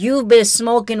you've been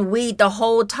smoking weed the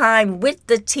whole time with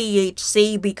the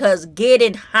THC because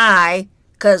getting high,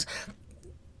 because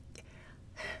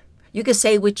you can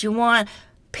say what you want,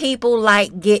 people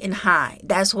like getting high.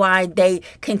 That's why they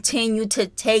continue to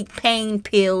take pain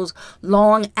pills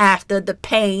long after the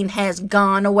pain has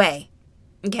gone away.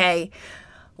 Okay?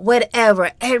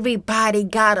 Whatever. Everybody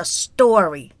got a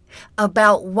story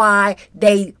about why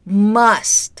they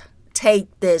must take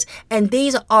this. And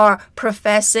these are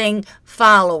professing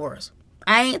followers.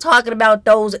 I ain't talking about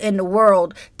those in the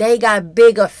world. They got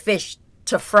bigger fish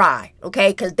to fry. Okay?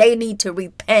 Because they need to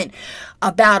repent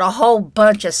about a whole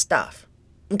bunch of stuff.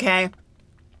 Okay?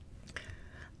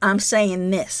 I'm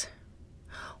saying this.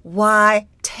 Why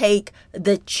take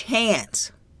the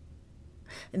chance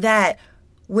that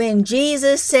when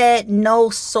Jesus said no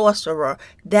sorcerer,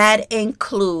 that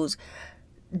includes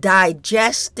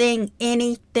digesting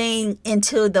anything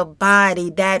into the body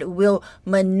that will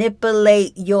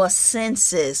manipulate your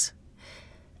senses.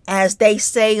 As they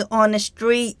say on the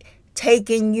street,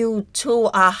 taking you to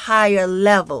a higher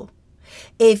level.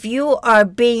 If you are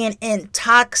being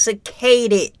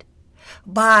intoxicated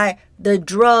by the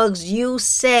drugs you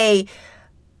say,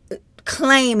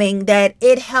 claiming that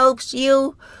it helps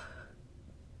you,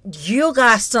 you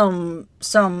got some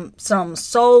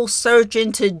soul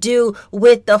searching to do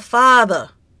with the Father.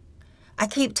 I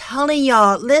keep telling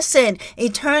y'all, listen,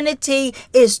 eternity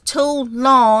is too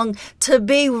long to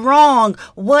be wrong.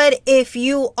 What if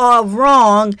you are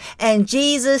wrong? And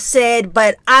Jesus said,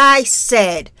 but I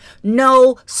said,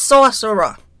 no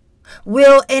sorcerer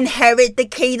will inherit the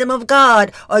kingdom of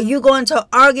God. Are you going to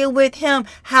argue with him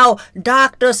how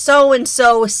Dr.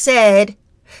 So-and-so said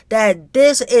that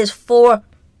this is for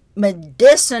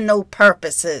medicinal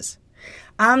purposes?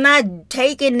 I'm not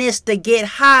taking this to get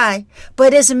high,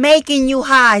 but it's making you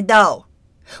high though.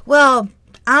 Well,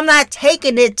 I'm not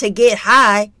taking it to get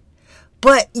high,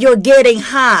 but you're getting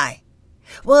high.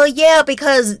 Well, yeah,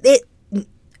 because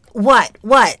what?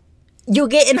 You're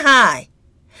getting high.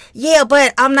 Yeah,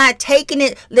 but I'm not taking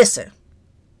it. Listen,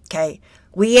 okay,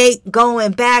 we ain't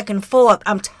going back and forth.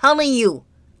 I'm telling you,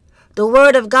 the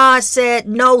word of God said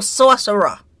no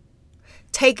sorcerer.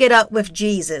 Take it up with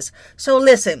Jesus. So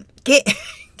listen,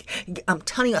 I'm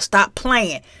telling you, stop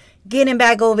playing. Getting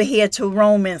back over here to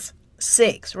Romans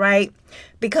 6, right?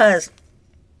 Because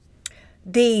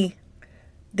the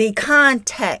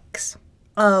context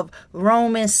of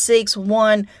Romans 6,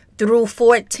 1 through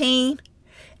 14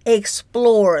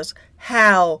 explores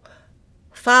how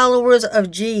followers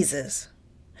of Jesus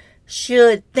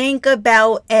should think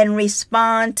about and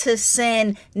respond to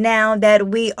sin now that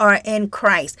we are in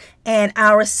Christ and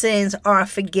our sins are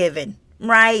forgiven,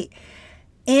 right?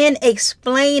 In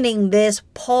explaining this,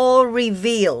 Paul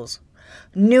reveals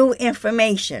new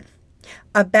information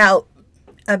about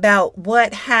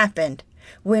what happened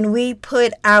when we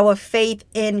put our faith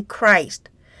in Christ.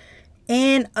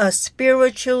 In a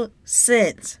spiritual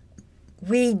sense,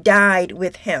 we died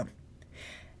with him.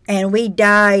 And we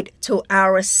died to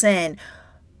our sin.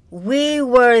 We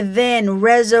were then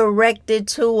resurrected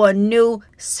to a new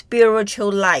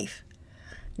spiritual life.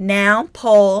 Now,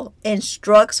 Paul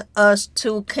instructs us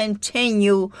to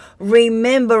continue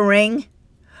remembering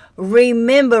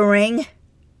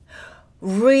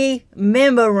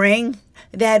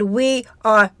that we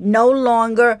are no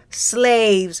longer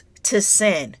slaves to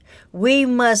sin. We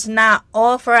must not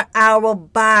offer our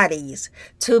bodies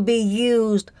to be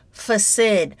used for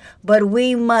sin, but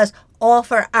we must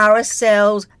offer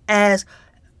ourselves as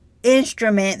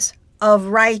instruments of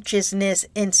righteousness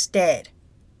instead.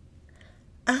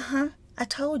 I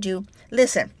told you.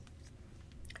 Listen.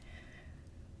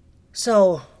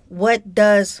 So what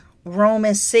does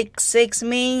Romans 6:6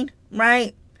 mean,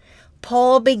 right?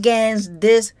 Paul began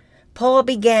this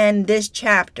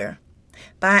chapter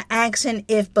by asking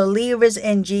if believers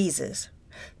in Jesus,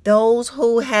 those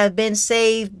who have been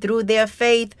saved through their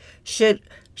faith,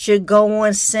 should go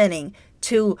on sinning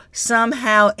to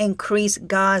somehow increase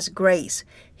God's grace.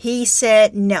 He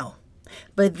said no.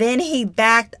 But then he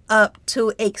backed up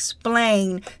to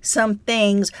explain some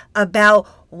things about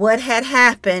what had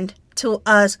happened to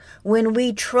us when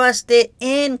we trusted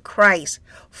in Christ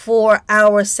for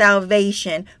our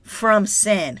salvation from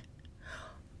sin.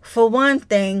 For one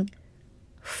thing,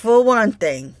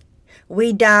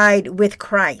 we died with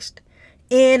Christ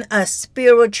in a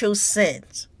spiritual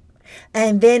sense.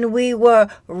 And then we were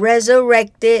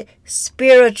resurrected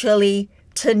spiritually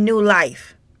to new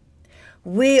life.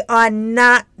 We are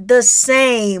not the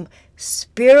same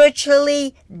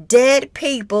spiritually dead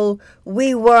people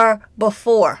we were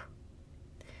before.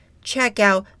 Check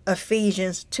out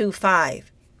Ephesians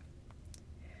 2:5.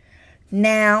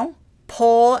 Now,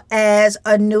 Paul adds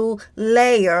a new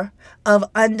layer of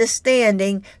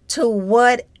understanding to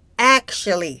what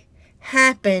actually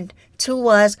happened to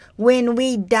us when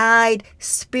we died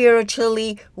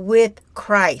spiritually with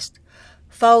Christ.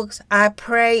 Folks, I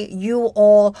pray you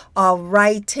all are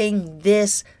writing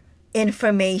this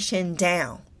information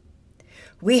down.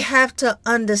 We have to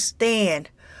understand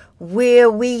where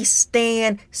we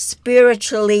stand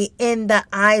spiritually in the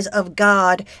eyes of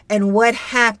God and what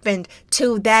happened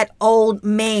to that old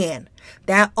man,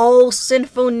 that old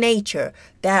sinful nature,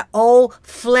 that old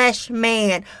flesh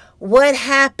man. What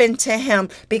happened to him?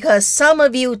 Because some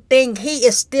of you think he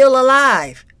is still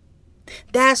alive.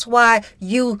 That's why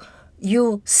you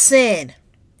sin.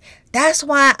 That's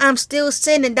why I'm still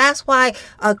sinning. That's why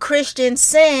a Christian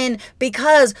sin,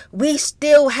 because we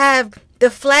still have the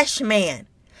flesh man.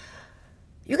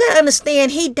 You got to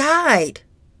understand, he died.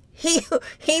 He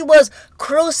was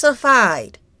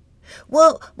crucified.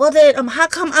 Well then how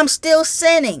come I'm still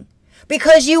sinning?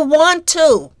 Because you want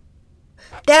to.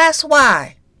 That's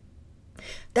why.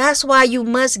 That's why you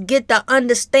must get the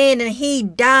understanding he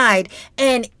died.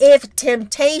 And if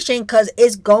temptation, because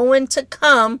it's going to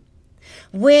come,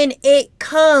 when it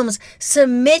comes,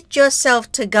 submit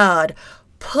yourself to God.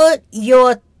 Put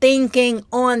your thinking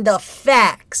on the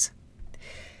facts.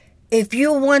 If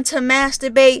you want to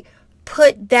masturbate,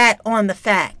 put that on the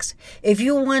facts. If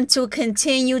you want to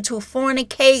continue to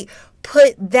fornicate,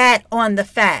 put that on the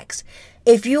facts.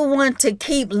 If you want to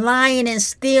keep lying and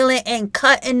stealing and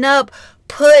cutting up,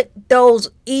 put those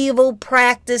evil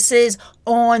practices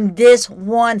on this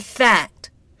one fact.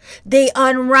 The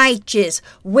unrighteous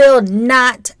will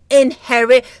not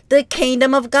inherit the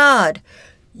kingdom of God.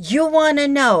 You want to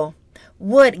know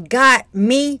what got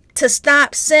me to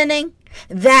stop sinning?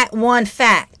 That one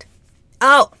fact.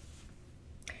 Oh,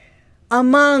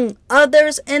 among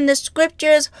others in the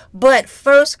scriptures, but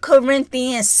 1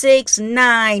 Corinthians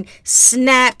 6:9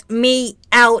 snapped me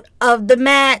out of the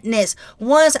madness.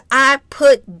 Once I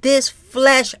put this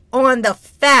flesh on the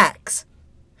facts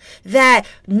that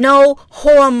no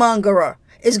whoremonger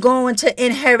is going to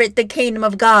inherit the kingdom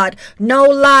of God. No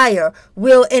liar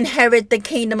will inherit the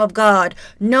kingdom of God.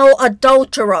 No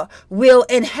adulterer will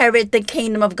inherit the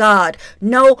kingdom of God.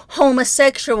 No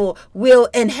homosexual will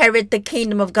inherit the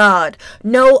kingdom of God.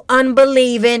 No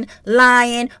unbelieving,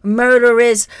 lying,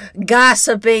 murderous,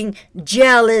 gossiping,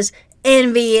 jealous,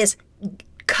 envious,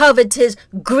 covetous,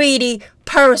 greedy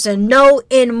person, no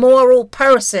immoral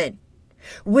person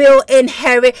will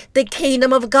inherit the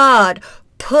kingdom of God.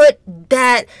 Put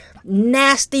that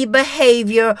nasty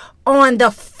behavior on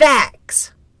the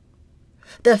facts.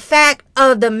 The fact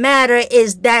of the matter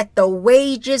is that the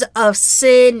wages of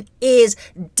sin is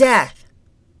death.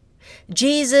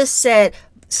 Jesus said,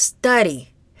 study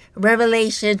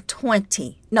Revelation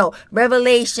 20. No,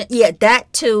 Revelation, that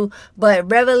too, but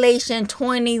Revelation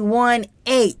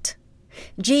 21:8.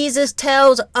 Jesus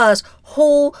tells us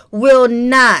who will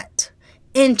not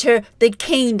enter the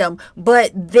kingdom,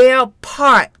 but their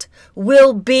part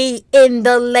will be in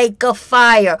the lake of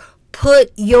fire.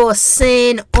 Put your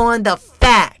sin on the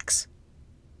facts.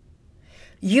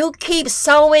 You keep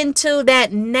sowing to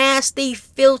that nasty,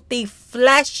 filthy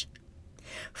flesh.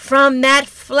 From that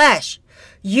flesh,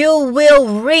 you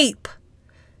will reap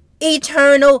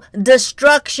eternal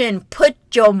destruction. Put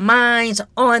your minds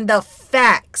on the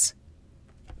facts.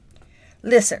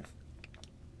 Listen.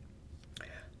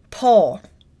 Paul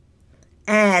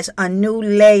adds a new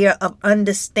layer of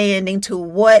understanding to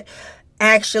what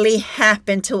actually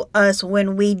happened to us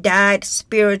when we died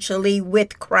spiritually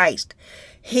with Christ.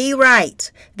 He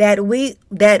writes that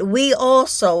we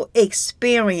also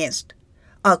experienced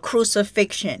a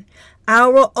crucifixion.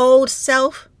 Our old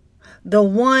self, the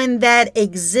one that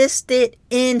existed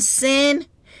in sin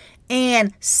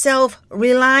and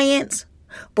self-reliance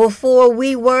before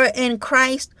we were in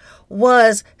Christ,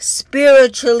 was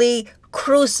spiritually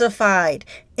crucified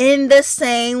in the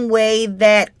same way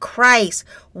that Christ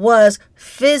was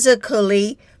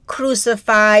physically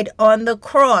crucified on the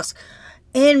cross.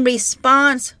 In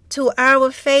response to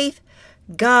our faith,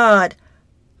 God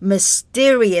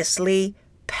mysteriously,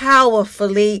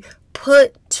 powerfully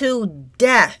put to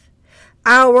death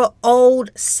our old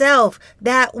self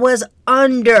that was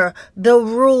under the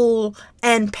rule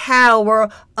and power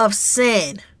of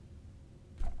sin.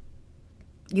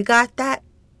 You got that?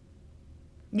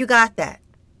 You got that?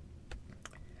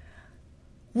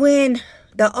 When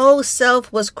the old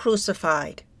self was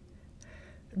crucified,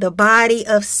 the body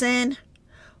of sin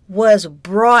was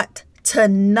brought to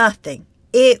nothing.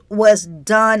 It was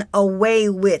done away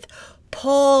with.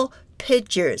 Paul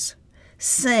pictures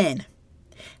sin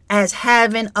as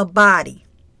having a body,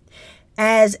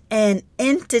 as an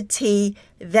entity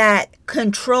that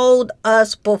controlled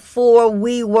us before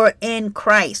we were in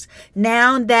Christ.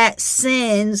 Now that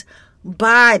sin's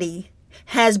body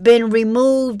has been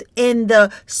removed in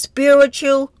the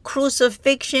spiritual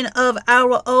crucifixion of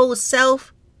our old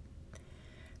self,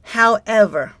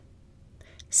 however,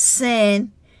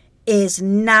 sin is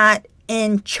not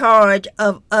in charge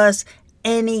of us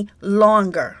any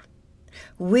longer.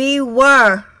 We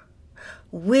were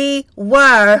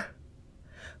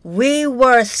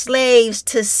slaves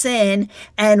to sin,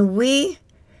 and we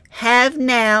have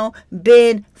now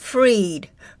been freed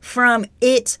from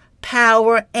its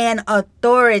power and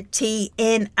authority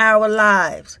in our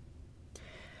lives.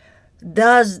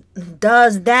 Does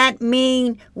that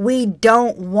mean we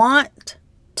don't want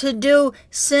to do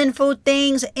sinful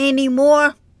things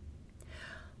anymore?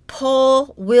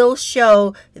 Paul will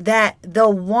show that the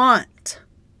want,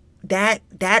 that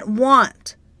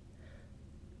want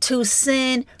to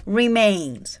sin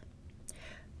remains.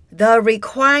 The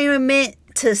requirement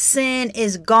to sin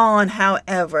is gone,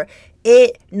 however.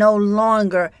 It no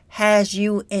longer has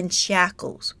you in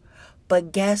shackles.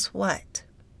 But guess what?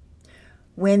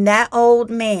 When that old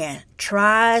man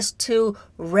tries to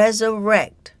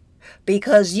resurrect,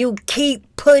 because you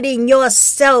keep putting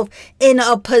yourself in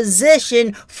a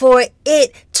position for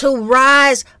it to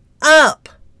rise up.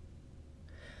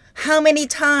 How many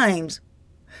times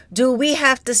do we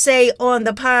have to say on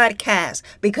the podcast,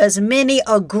 because many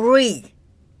agree,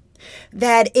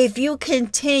 that if you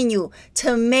continue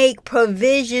to make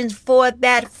provisions for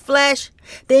that flesh,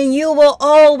 then you will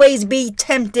always be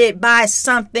tempted by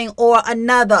something or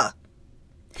another.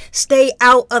 Stay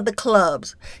out of the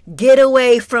clubs. Get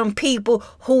away from people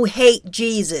who hate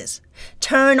Jesus.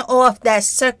 Turn off that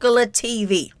circular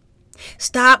TV.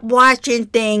 Stop watching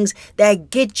things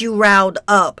that get you riled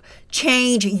up.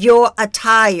 Change your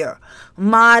attire.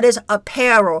 Modest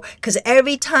apparel. Because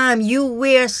every time you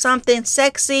wear something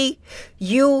sexy,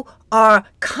 you are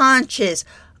conscious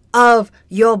of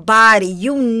your body.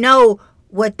 You know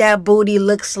what that booty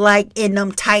looks like in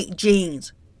them tight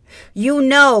jeans. You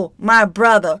know, my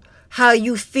brother, how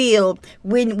you feel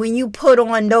when you put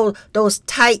on those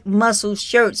tight muscle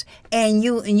shirts and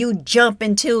you jump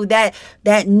into that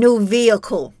new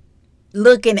vehicle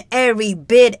looking every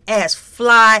bit as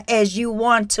fly as you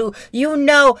want to. You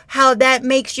know how that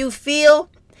makes you feel?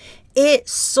 It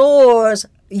soars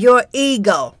your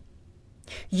ego.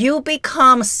 You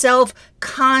become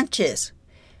self-conscious.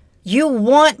 You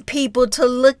want people to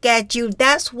look at you.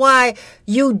 That's why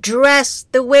you dress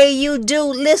the way you do.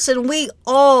 Listen, we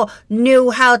all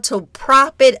knew how to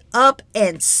prop it up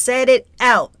and set it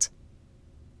out.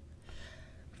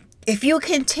 If you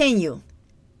continue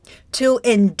to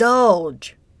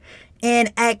indulge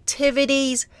in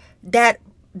activities that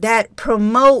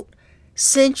promote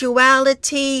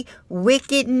sensuality,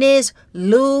 wickedness,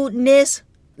 lewdness,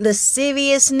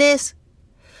 lasciviousness,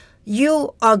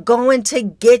 you are going to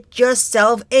get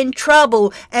yourself in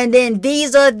trouble. And then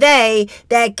these are they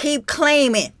that keep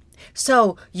claiming.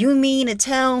 So you mean to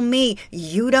tell me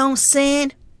you don't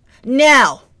sin?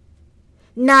 No.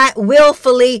 Not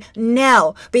willfully,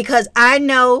 no. Because I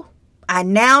now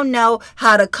know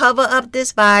how to cover up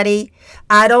this body.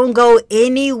 I don't go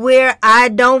anywhere I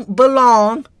don't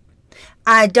belong.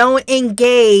 I don't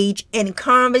engage in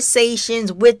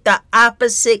conversations with the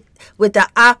opposite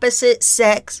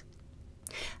sex.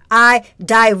 I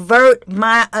divert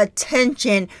my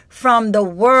attention from the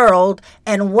world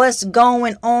and what's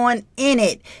going on in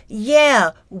it.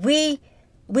 Yeah, we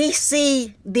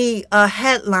see the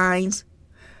headlines.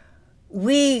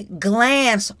 We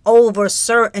glance over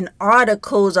certain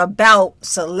articles about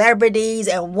celebrities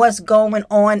and what's going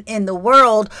on in the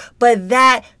world, but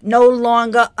that no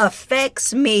longer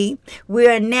affects me,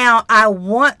 where now I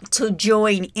want to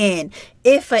join in.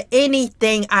 If for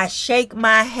anything, I shake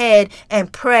my head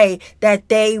and pray that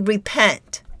they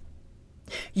repent.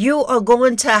 You are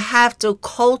going to have to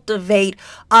cultivate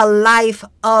a life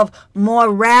of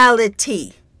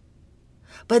morality.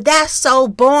 But that's so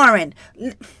boring.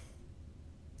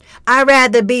 I'd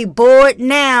rather be bored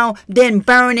now than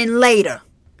burning later.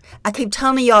 I keep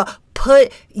telling y'all,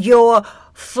 put your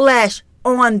flesh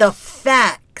on the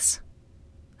facts.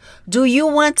 Do you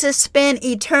want to spend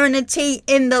eternity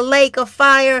in the lake of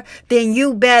fire? Then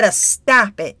you better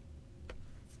stop it.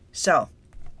 So,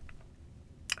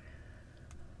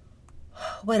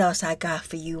 what else I got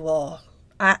for you all?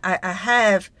 I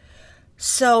have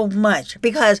so much,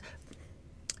 because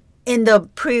in the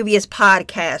previous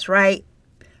podcast, right?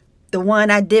 The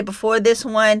one I did before this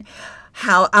one,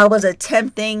 how I was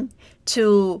attempting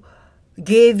to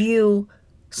give you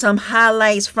some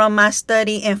highlights from my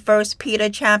study in 1 Peter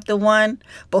chapter 1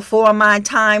 before my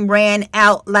time ran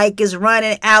out like it's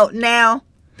running out now,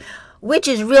 which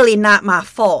is really not my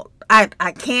fault.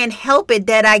 I can't help it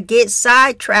that I get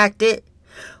sidetracked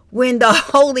when the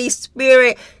Holy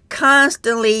Spirit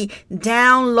constantly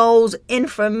downloads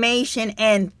information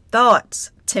and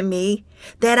thoughts to me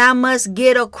that I must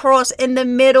get across in the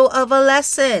middle of a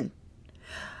lesson.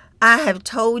 I have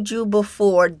told you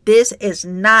before, this is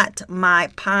not my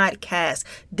podcast.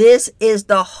 This is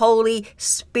the Holy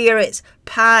Spirit's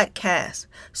podcast.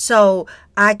 So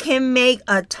I can make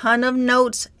a ton of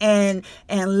notes and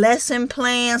lesson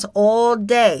plans all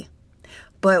day.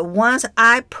 But once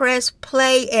I press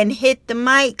play and hit the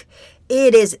mic,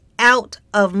 it is out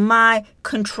of my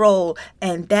control,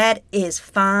 and that is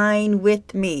fine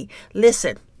with me.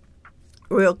 Listen,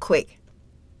 real quick.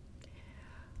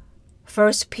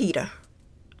 1 Peter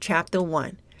chapter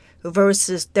 1,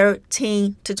 verses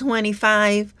 13 to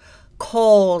 25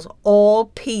 calls all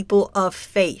people of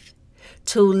faith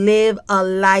to live a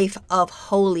life of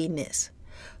holiness.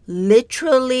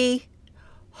 Literally,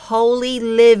 Holy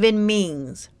living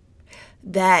means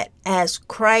that as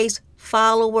Christ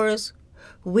followers,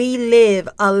 we live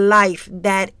a life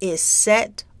that is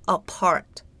set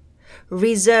apart,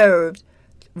 reserved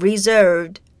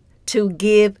to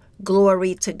give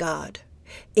glory to God.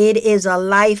 It is a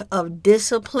life of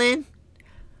discipline,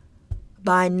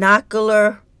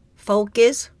 binocular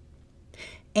focus,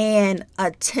 and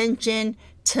attention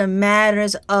to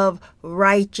matters of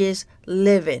righteous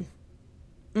living.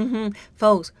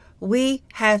 Folks, we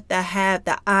have to have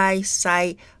the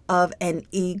eyesight of an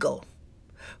eagle.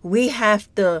 We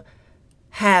have to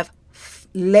have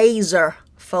laser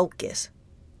focus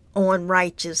on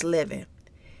righteous living.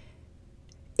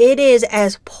 It is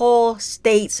as Paul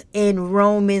states in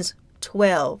Romans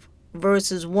 12,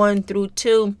 verses 1 through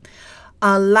 2,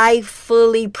 a life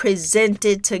fully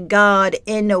presented to God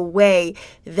in a way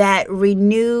that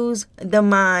renews the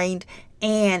mind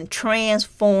and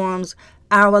transforms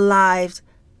our lives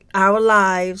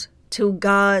to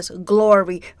God's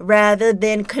glory, rather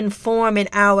than conforming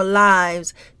our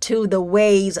lives to the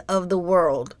ways of the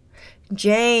world.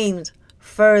 James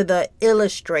further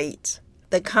illustrates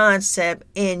the concept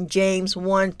in James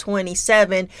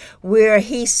 1:27, where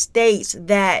he states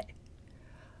that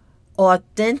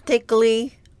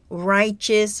authentically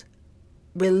righteous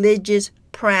religious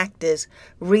practice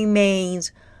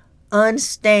remains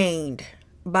unstained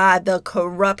by the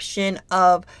corruption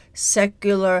of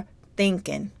secular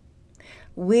thinking.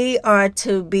 We are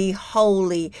to be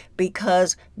holy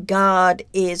because God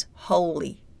is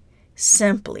holy.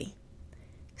 Simply,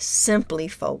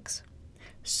 folks.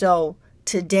 So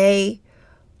today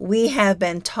we have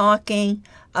been talking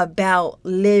about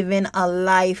living a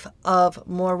life of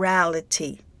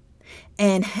morality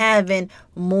and having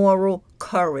moral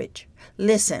courage.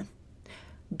 Listen,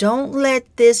 don't let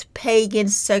this pagan,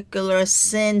 secular,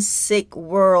 sin-sick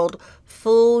world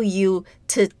fool you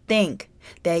to think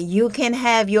that you can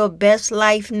have your best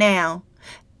life now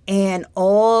and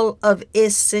all of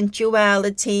its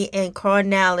sensuality and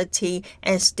carnality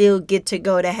and still get to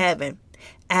go to heaven.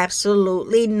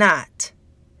 Absolutely not.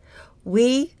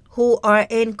 We who are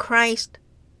in Christ,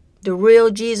 the real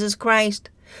Jesus Christ,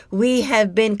 we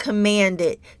have been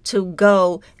commanded to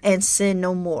go and sin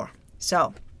no more.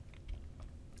 So,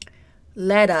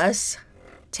 let us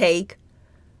take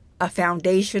a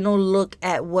foundational look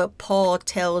at what Paul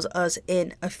tells us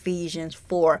in Ephesians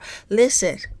 4.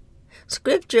 Listen,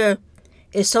 Scripture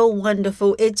is so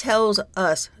wonderful. It tells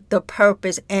us the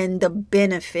purpose and the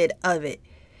benefit of it.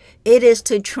 It is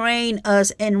to train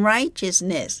us in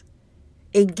righteousness.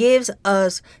 It gives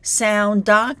us sound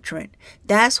doctrine.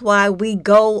 That's why we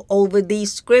go over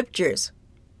these scriptures.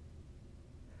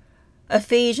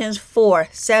 Ephesians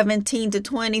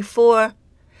 4:17-24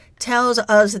 tells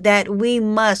us that we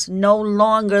must no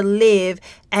longer live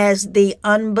as the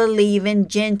unbelieving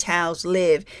Gentiles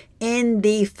live, in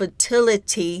the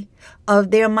futility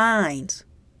of their minds.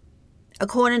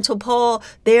 According to Paul,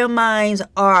 their minds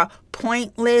are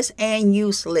pointless and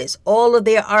useless. All of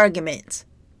their arguments,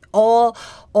 all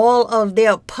of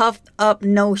their puffed up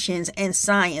notions and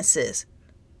sciences.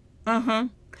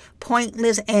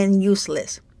 Pointless and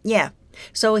useless. Yeah.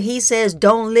 So he says,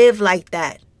 don't live like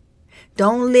that.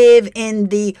 Don't live in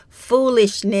the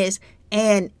foolishness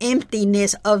and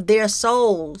emptiness of their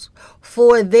souls,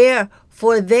 for their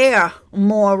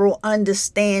moral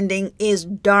understanding is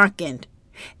darkened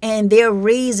and their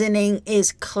reasoning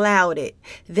is clouded.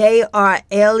 They are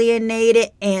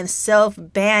alienated and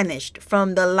self-banished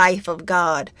from the life of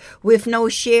God, with no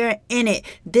share in it.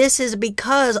 This is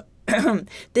because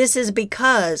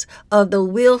of the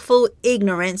willful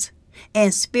ignorance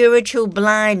and spiritual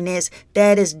blindness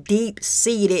that is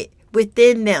deep-seated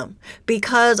within them,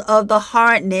 because of the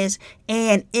hardness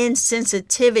and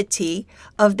insensitivity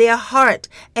of their heart.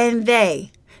 And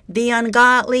they, the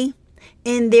ungodly,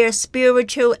 in their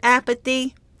spiritual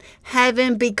apathy,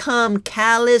 having become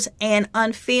callous and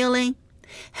unfeeling,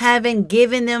 having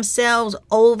given themselves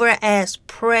over as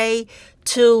prey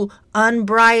to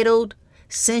unbridled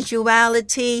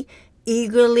sensuality,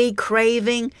 eagerly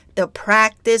craving the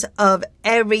practice of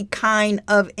every kind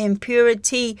of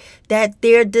impurity that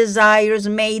their desires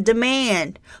may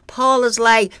demand. Paul is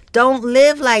like, don't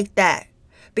live like that,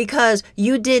 because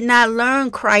you did not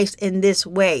learn Christ in this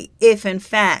way, if in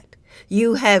fact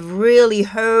you have really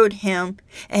heard him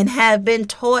and have been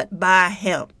taught by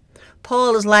him.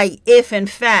 Paul is like, if in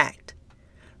fact,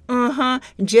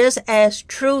 just as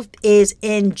truth is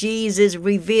in Jesus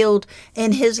revealed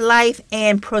in his life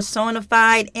and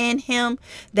personified in him,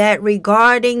 that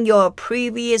regarding your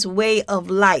previous way of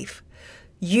life,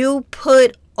 you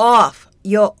put off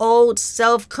your old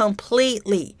self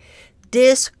completely,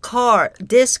 discard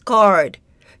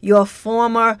your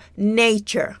former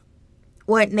nature.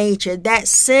 What nature? That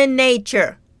sin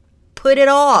nature. Put it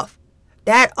off.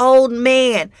 That old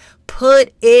man,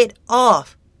 put it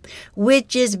off,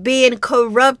 which is being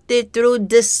corrupted through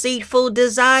deceitful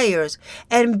desires,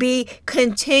 and be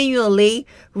continually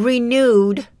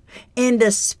renewed in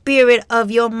the spirit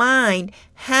of your mind,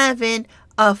 having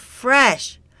a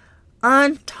fresh,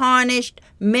 untarnished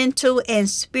mental and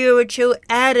spiritual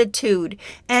attitude,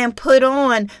 and put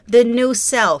on the new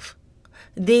self,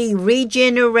 the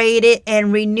regenerated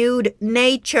and renewed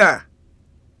nature,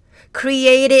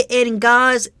 created in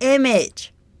God's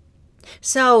image.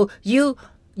 So you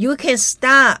can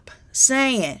stop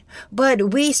saying,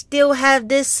 but we still have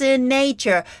this sin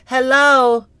nature.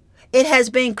 Hello, it has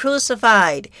been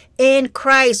crucified. In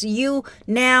Christ, you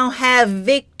now have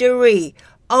victory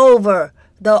over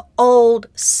the old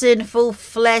sinful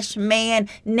flesh man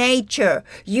nature.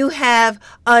 You have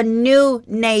a new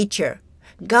nature.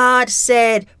 God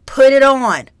said, put it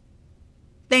on.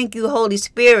 Thank you, Holy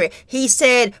Spirit. He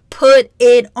said, put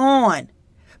it on.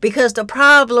 Because the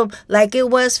problem, like it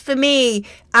was for me,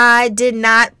 I did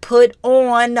not put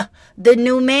on the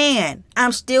new man.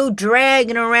 I'm still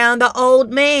dragging around the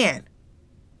old man.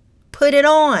 Put it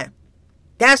on.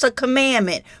 That's a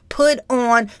commandment. Put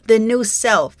on the new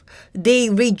self, the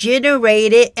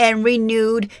regenerated and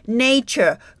renewed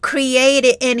nature,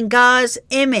 created in God's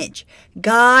image,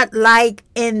 God-like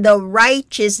in the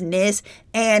righteousness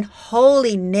and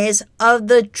holiness of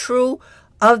the truth,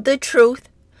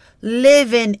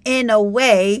 living in a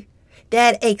way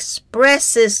that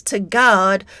expresses to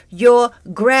God your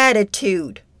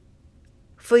gratitude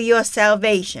for your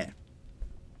salvation.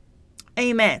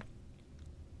 Amen.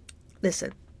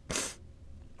 Listen,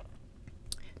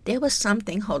 there was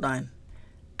something, hold on.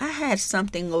 I had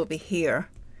something over here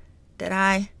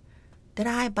that did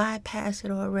I bypass it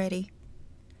already?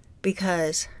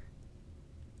 Because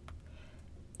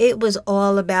it was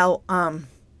all about, oh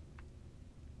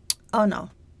no.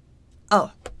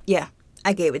 Oh, yeah,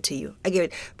 I gave it to you. I gave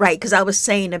it, right, because I was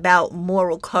saying about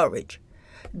moral courage,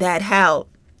 that how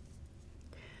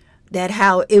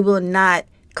it will not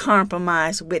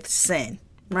compromise with sin,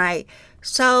 right?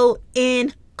 So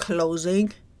in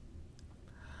closing,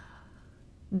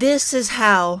 this is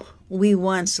how we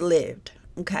once lived,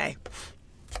 okay?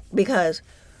 Because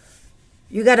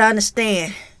you got to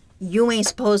understand, you ain't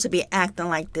supposed to be acting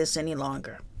like this any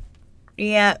longer.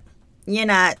 Yeah, you're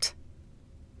not.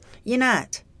 You're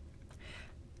not.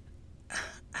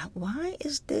 Why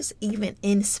is this even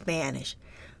in Spanish?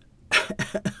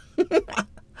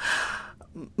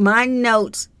 My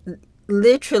notes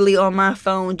literally on my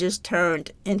phone just turned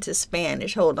into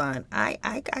Spanish. Hold on.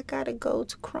 I gotta go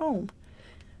to Chrome.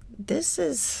 This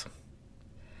is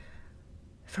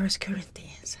 1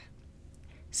 Corinthians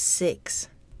 6,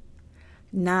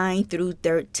 9 through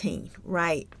 13,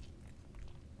 right?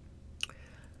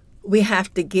 We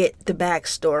have to get the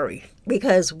backstory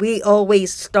because we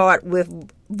always start with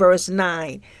verse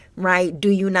 9, right? Do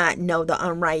you not know the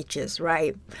unrighteous,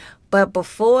 right? But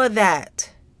before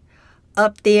that,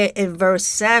 up there in verse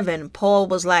 7, Paul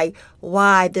was like,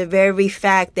 why? The very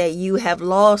fact that you have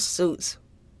lawsuits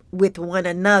with one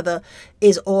another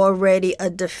is already a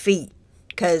defeat,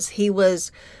 because he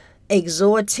was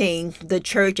exhorting the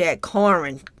church at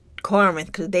Corinth,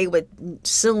 because they were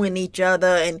suing each other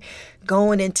and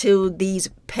going into these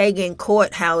pagan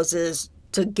courthouses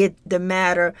to get the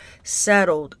matter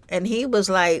settled. And he was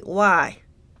like, why?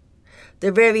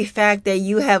 The very fact that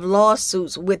you have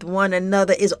lawsuits with one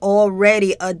another is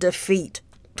already a defeat.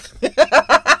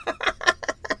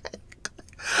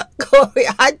 Corey,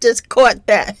 I just caught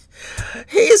that.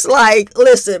 He's like,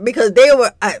 listen, because they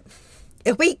were,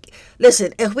 if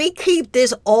we keep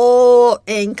this all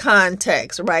in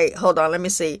context, right? Hold on, let me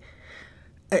see.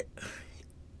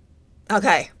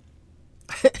 Okay.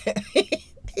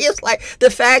 It's like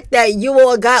the fact that you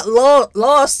all got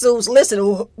lawsuits.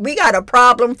 Listen, we got a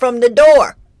problem from the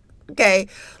door. Okay,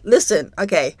 listen.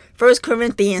 Okay, 1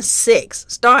 Corinthians 6,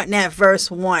 starting at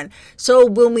verse 1. So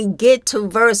when we get to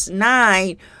verse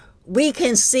 9, we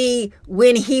can see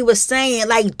when he was saying,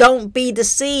 like, don't be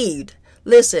deceived.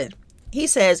 Listen, he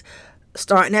says,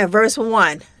 starting at verse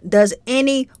 1, does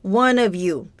any one of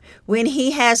you, when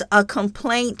he has a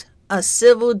complaint, a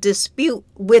civil dispute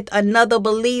with another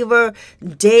believer,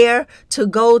 dare to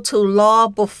go to law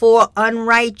before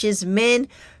unrighteous men,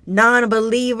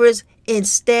 non-believers,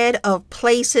 instead of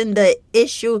placing the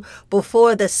issue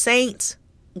before the saints,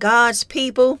 God's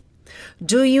people?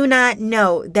 Do you not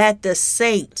know that the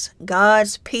saints,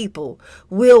 God's people,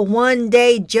 will one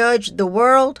day judge the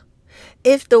world?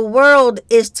 If the world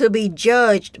is to be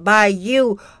judged by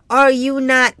you, are you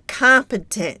not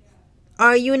competent?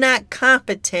 Are you not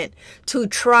competent to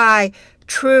try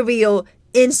trivial,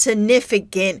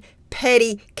 insignificant,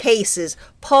 petty cases?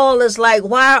 Paul is like,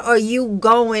 why are you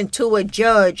going to a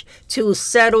judge to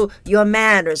settle your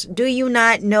matters? Do you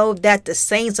not know that the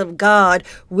saints of God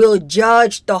will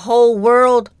judge the whole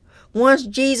world once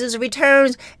Jesus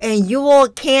returns, and you all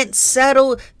can't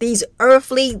settle these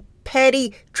earthly,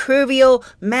 petty, trivial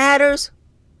matters?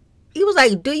 He was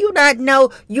like, do you not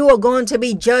know you are going to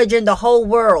be judging the whole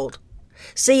world?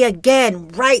 See, again,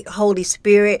 right, Holy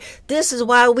Spirit, this is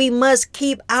why we must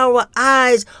keep our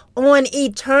eyes on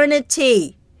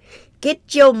eternity.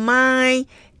 Get your mind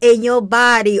and your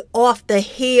body off the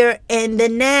here and the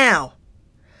now.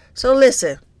 So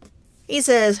listen, he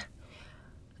says,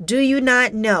 do you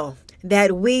not know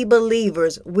that we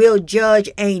believers will judge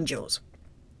angels?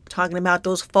 Talking about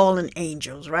those fallen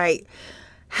angels, right?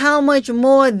 How much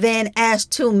more then as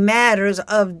to matters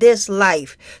of this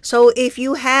life? So if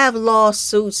you have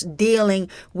lawsuits dealing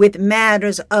with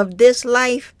matters of this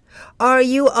life, are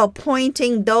you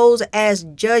appointing those as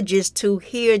judges to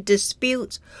hear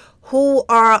disputes who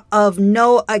are of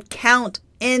no account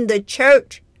in the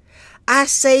church? I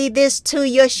say this to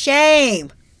your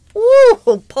shame.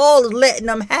 Woo, Paul is letting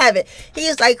them have it.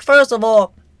 He's like, first of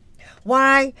all,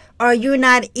 why are you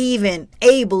not even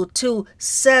able to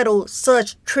settle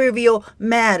such trivial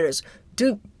matters?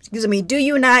 Do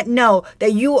you not know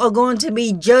that you are going to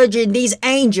be judging these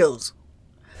angels,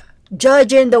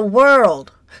 judging the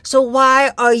world? So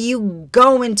why are you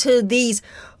going to these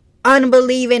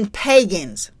unbelieving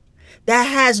pagans that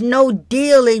has no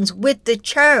dealings with the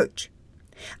church?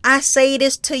 I say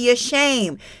this to your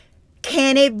shame.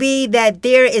 Can it be that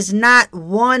there is not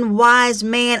one wise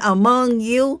man among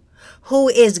you who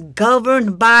is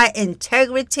governed by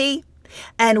integrity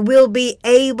and will be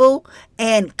able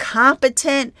and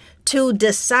competent to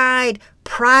decide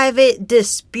private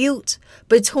disputes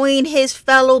between his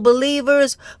fellow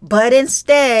believers? But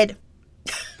instead,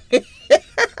 I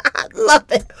love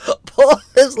it. Paul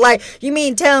is like, you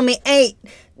mean tell me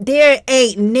there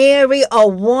ain't nary a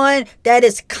one that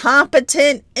is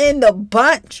competent in the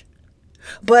bunch?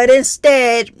 But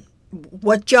instead,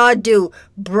 what y'all do?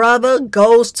 Brother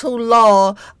goes to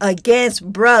law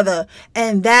against brother,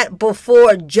 and that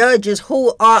before judges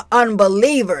who are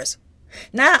unbelievers.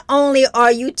 Not only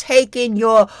are you taking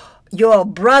your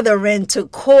brother into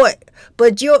court,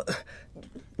 but you're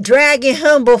dragging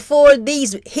him before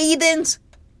these heathens.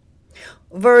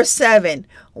 Verse 7.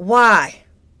 Why?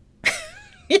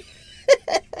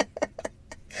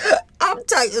 I'm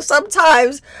telling you,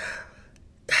 sometimes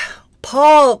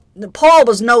Paul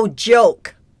was no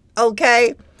joke,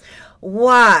 okay?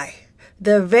 Why?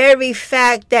 The very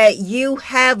fact that you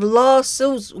have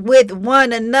lawsuits with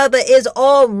one another is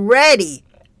already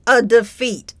a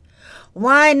defeat.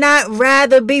 Why not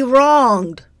rather be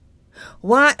wronged?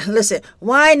 Why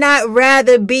not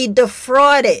rather be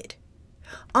defrauded?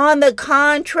 On the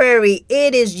contrary,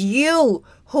 it is you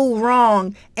who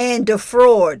wrong and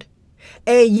defraud.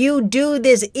 And you do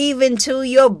this even to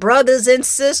your brothers and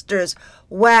sisters.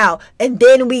 Wow. And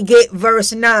then we get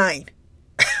verse 9.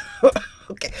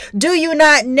 Okay. Do you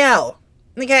not know?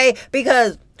 Okay.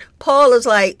 Because Paul is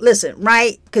like, listen,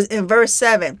 right? Because in verse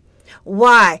 7,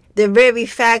 why? The very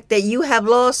fact that you have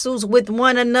lawsuits with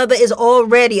one another is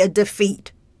already a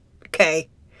defeat. Okay.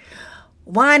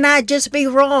 Why not just be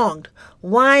wronged?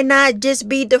 Why not just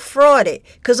be defrauded?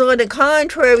 Because on the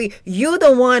contrary, you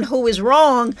the one who is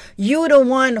wrong. You the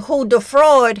one who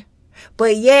defraud.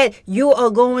 But yet you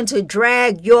are going to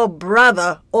drag your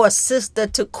brother or sister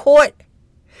to court.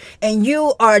 And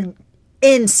you are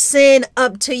in sin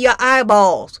up to your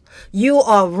eyeballs. You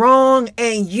are wrong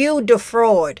and you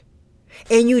defraud.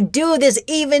 And you do this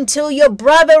even to your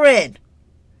brethren.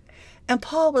 And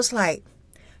Paul was like,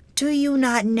 do you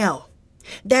not know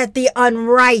that the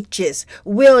unrighteous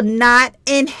will not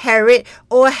inherit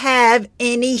or have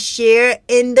any share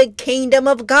in the kingdom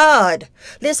of God?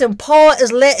 Listen, Paul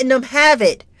is letting them have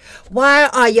it. Why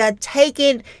are you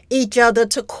taking each other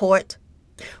to court?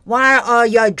 Why are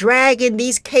you dragging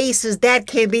these cases that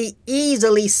can be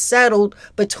easily settled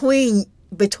between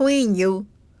you?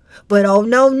 But oh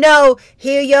no,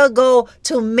 here you go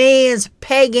to man's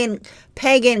pagan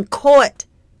court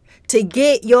to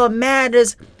get your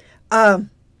matters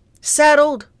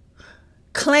settled,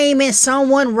 claiming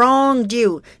someone wronged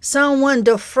you, someone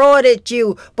defrauded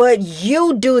you, but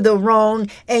you do the wrong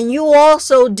and you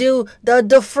also do the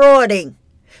defrauding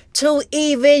to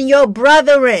even your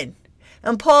brethren.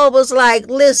 And Paul was like,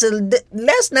 listen,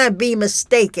 let's not be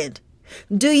mistaken.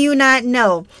 Do you not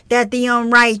know that the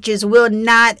unrighteous will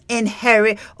not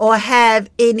inherit or have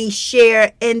any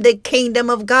share in the kingdom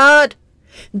of God?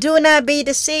 Do not be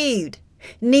deceived.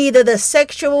 Neither the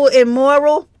sexual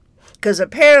immoral, because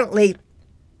apparently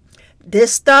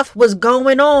this stuff was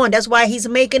going on. That's why he's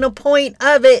making a point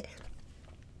of it.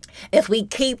 If we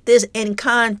keep this in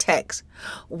context,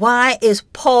 why is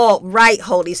Paul, right,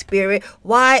 Holy Spirit?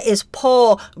 Why is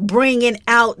Paul bringing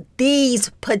out these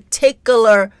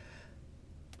particular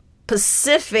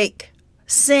specific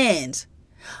sins?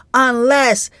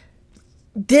 Unless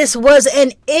this was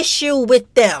an issue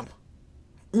with them,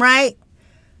 right?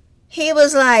 He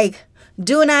was like,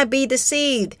 do not be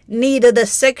deceived. Neither the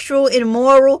sexual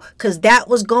immoral, because that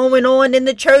was going on in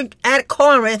the church at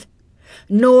Corinth,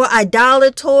 nor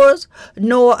idolaters,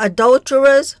 nor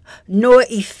adulterers, nor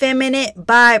effeminate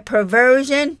by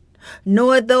perversion,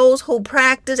 nor those who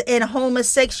practice in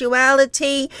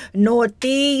homosexuality, nor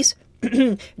thieves,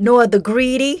 nor the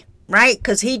greedy, right?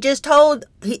 Because he just told,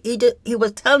 he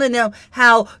was telling them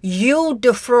how you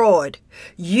defraud,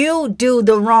 you do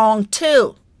the wrong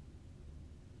too.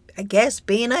 I guess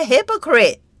being a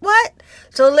hypocrite. What?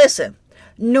 So listen.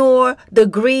 Nor the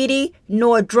greedy,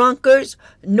 nor drunkards,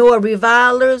 nor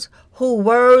revilers, whose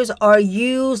words are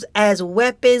used as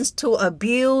weapons to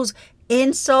abuse,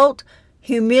 insult,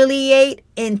 humiliate,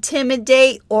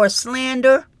 intimidate, or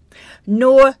slander,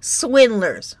 nor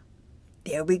swindlers.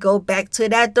 There we go back to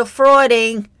that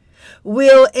defrauding.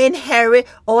 Will inherit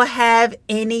or have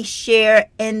any share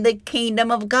in the kingdom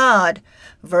of God.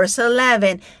 Verse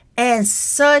 11. And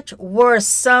such were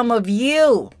some of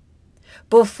you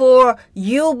before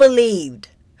you believed,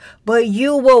 but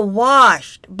you were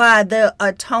washed by the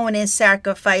atoning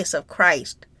sacrifice of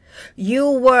Christ.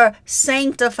 You were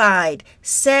sanctified,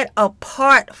 set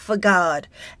apart for God,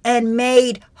 and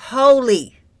made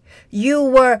holy. You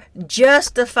were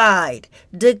justified,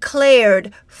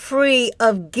 declared free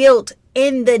of guilt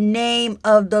in the name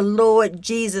of the Lord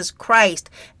Jesus Christ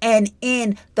and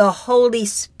in the Holy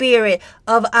Spirit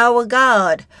of our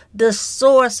God, the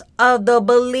source of the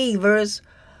believer's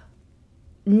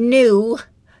new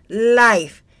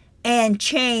life and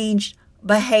changed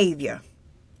behavior.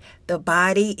 The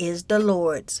body is the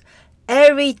Lord's.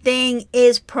 Everything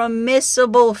is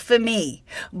permissible for me,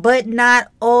 but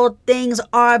not all things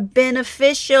are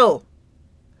beneficial.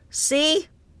 See?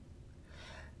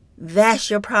 That's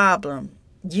your problem.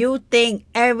 You think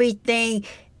everything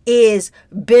is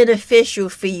beneficial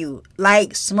for you,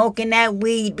 like smoking that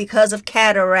weed because of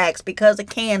cataracts, because of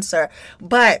cancer.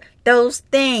 But those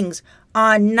things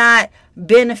are not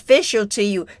beneficial to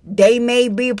you. They may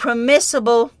be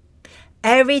permissible.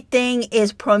 Everything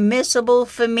is permissible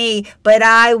for me, but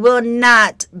I will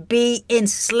not be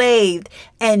enslaved.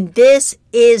 And this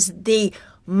is the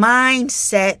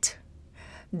mindset,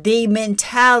 the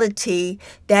mentality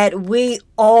that we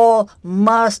all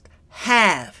must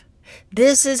have.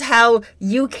 This is how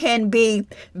you can be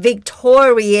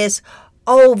victorious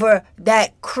over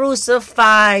that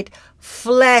crucified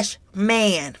flesh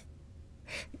man.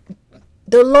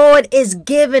 The Lord is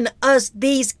giving us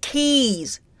these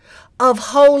keys of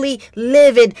holy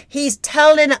living. He's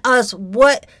telling us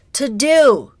what to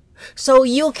do so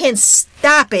you can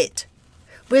stop it.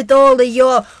 With all of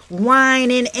your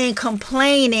whining and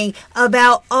complaining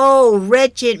about, oh,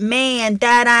 wretched man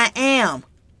that I am.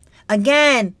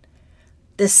 Again,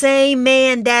 the same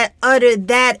man that uttered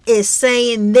that is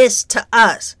saying this to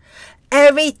us.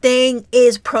 Everything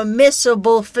is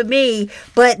permissible for me,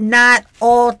 but not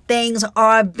all things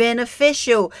are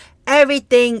beneficial.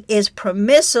 Everything is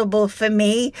permissible for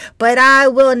me, but I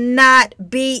will not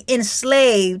be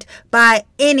enslaved by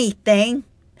anything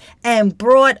and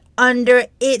brought under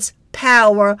its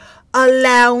power,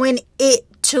 allowing it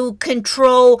to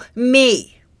control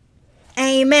me.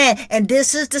 Amen. And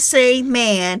this is the same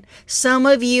man some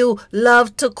of you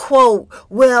love to quote.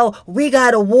 Well, we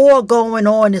got a war going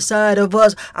on inside of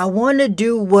us. I want to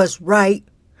do what's right,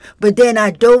 but then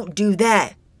I don't do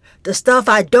that. The stuff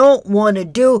I don't want to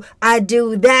do, I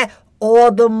do that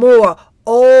all the more.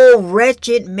 Oh,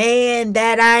 wretched man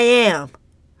that I am.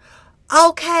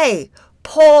 Okay,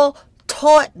 Paul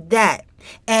taught that.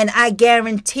 And I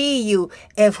guarantee you,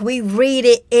 if we read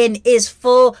it in its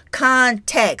full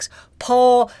context,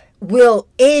 Paul will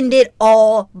end it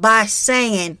all by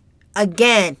saying,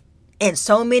 again, in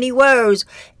so many words,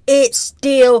 it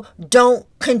still don't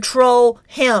control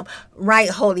him. Right,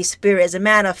 Holy Spirit? As a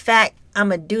matter of fact, I'm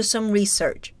going to do some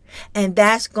research. And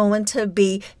that's going to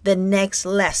be the next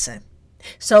lesson.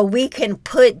 So we can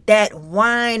put that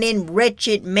whining,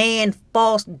 wretched man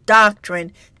false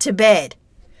doctrine to bed.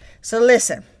 So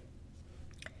listen.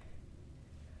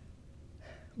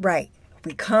 Right.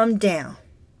 We come down.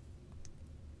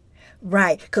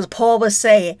 Right, because Paul was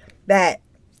saying that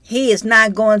he is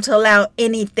not going to allow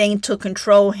anything to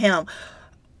control him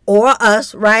or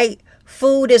us, right?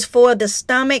 Food is for the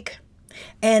stomach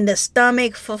and the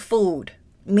stomach for food,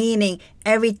 meaning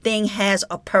everything has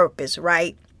a purpose,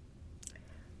 right?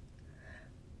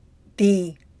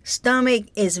 The stomach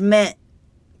is meant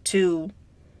to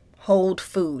hold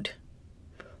food.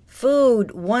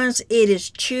 Food, once it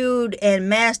is chewed and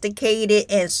masticated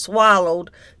and swallowed,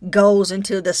 goes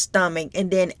into the stomach and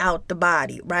then out the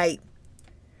body, right?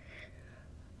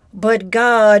 But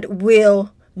God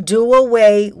will do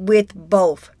away with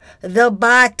both. The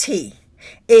body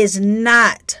is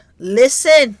not,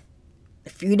 listen,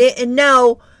 if you didn't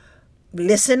know,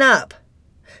 listen up.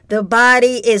 The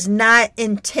body is not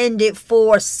intended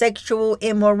for sexual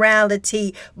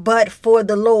immorality, but for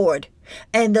the Lord.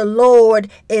 And the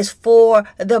Lord is for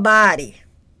the body.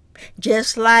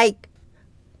 Just like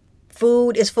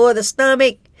food is for the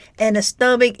stomach and the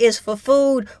stomach is for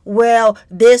food, well,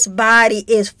 this body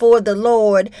is for the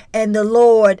Lord and the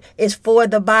Lord is for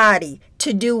the body.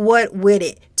 To do what with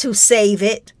it? To save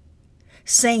it,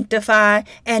 sanctify,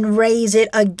 and raise it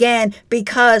again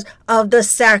because of the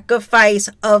sacrifice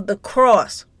of the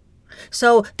cross.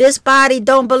 So this body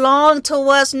don't belong to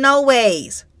us no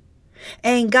ways.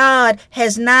 And God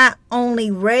has not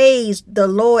only raised the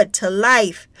Lord to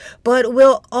life, but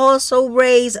will also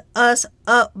raise us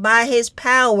up by his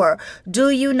power. Do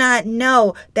you not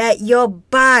know that your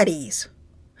bodies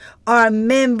are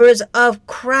members of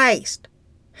Christ?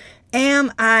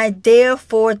 Am I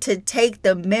therefore to take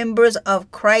the members of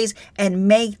Christ and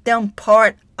make them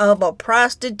part of a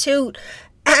prostitute?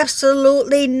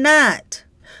 Absolutely not.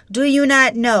 Do you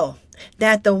not know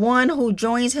that the one who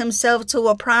joins himself to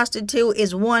a prostitute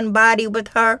is one body with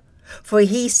her? For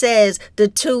he says the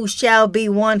two shall be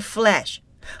one flesh.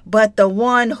 But the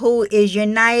one who is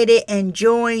united and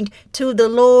joined to the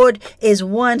Lord is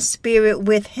one spirit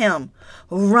with him.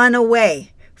 Run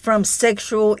away from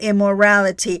sexual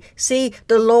immorality. See,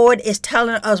 the Lord is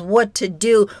telling us what to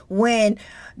do when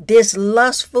this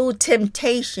lustful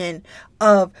temptation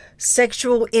of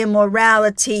sexual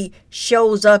immorality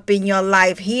shows up in your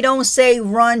life. He don't say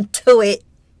run to it.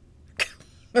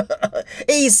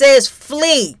 He says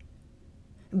flee.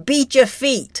 Beat your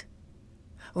feet.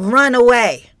 Run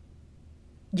away.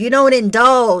 You don't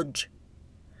indulge.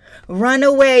 Run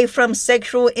away from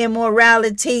sexual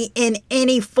immorality in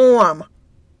any form.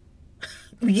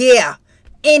 Yeah,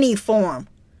 any form.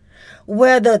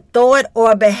 Whether thought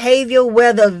or behavior,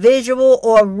 whether visual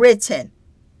or written.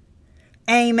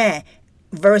 Amen.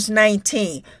 Verse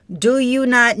 19. Do you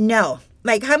not know?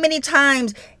 Like how many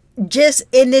times just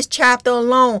in this chapter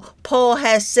alone, Paul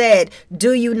has said,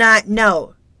 do you not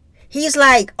know? He's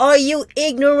like, are you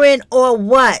ignorant or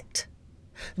what?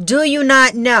 Do you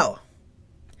not know?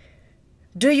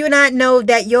 Do you not know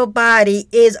that your body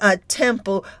is a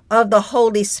temple of the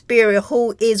Holy Spirit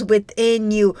who is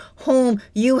within you, whom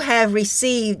you have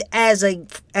received as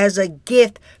a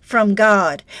gift from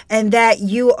God, and that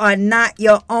you are not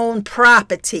your own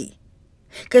property?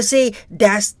 Because see,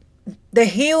 that's the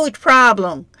huge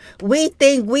problem. We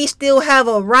think we still have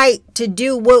a right to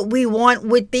do what we want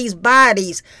with these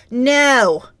bodies.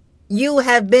 No, you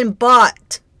have been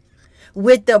bought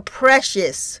with the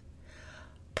precious,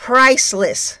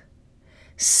 priceless,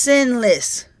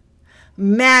 sinless,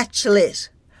 matchless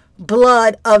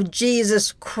blood of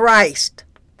Jesus Christ.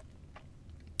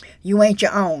 You ain't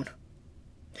your own.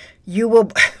 You were,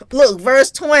 look,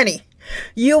 verse 20.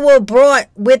 You were bought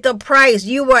with a price.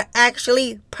 You were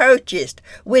actually purchased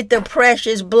with the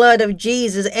precious blood of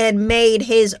Jesus and made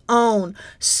his own.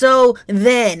 So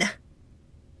then,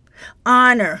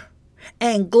 honor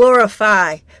and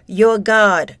glorify your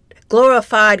God.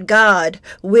 Glorified God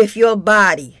with your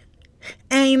body.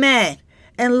 Amen.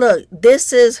 And look,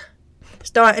 this is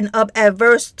starting up at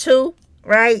verse 2,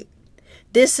 right?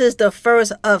 This is the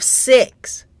first of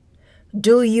 6.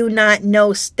 Do you not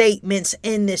know statements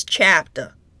in this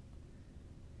chapter?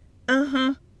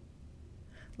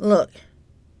 Look.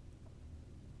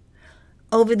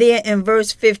 Over there in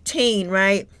verse 15,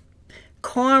 right?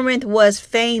 Corinth was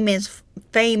famous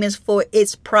for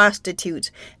its prostitutes,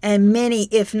 and many,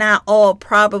 if not all,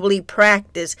 probably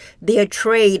practiced their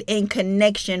trade in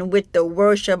connection with the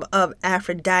worship of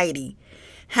Aphrodite.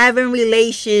 Having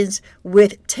relations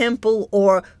with temple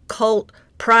or cult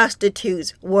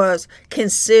prostitutes was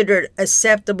considered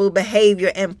acceptable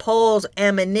behavior, and Paul's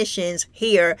admonitions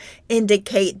here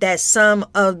indicate that some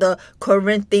of the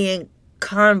Corinthian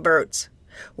converts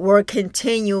were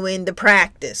continuing the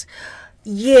practice.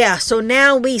 Yeah, so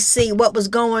now we see what was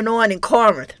going on in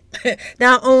Corinth.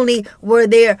 Not only were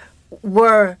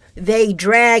they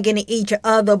dragging each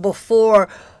other before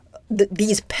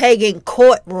these pagan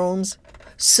courtrooms,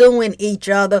 suing each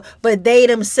other, but they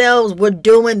themselves were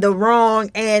doing the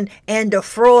wrong and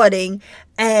defrauding.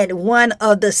 And one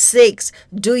of the 6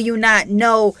 do you not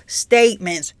know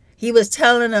statements, he was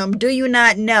telling them, do you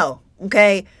not know,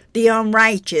 okay, the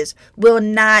unrighteous will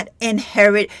not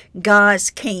inherit God's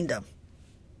kingdom.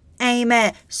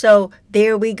 Amen. So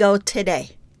there we go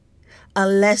today. A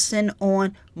lesson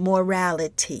on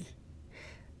morality.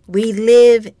 We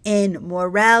live in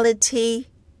morality,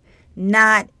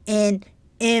 not in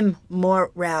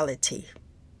immorality.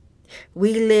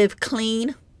 We live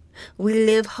clean. We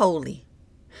live holy.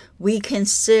 We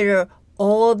consider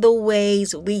all the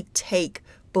ways we take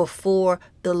before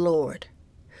the Lord.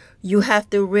 You have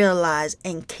to realize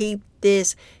and keep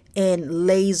this in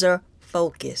laser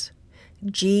focus.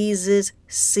 Jesus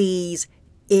sees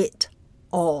it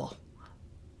all.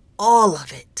 All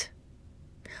of it.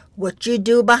 What you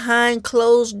do behind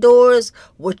closed doors,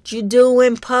 what you do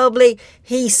in public,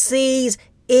 he sees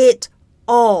it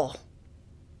all.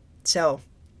 So,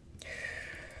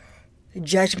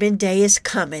 Judgment Day is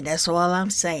coming. That's all I'm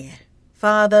saying.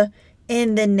 Father,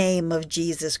 in the name of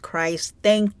Jesus Christ,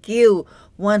 thank you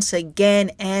once again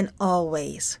and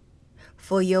always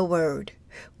for your word.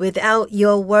 Without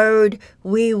your word,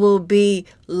 we will be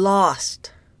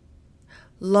lost.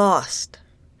 Lost.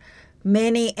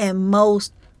 Many and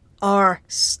most are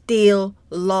still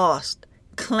lost,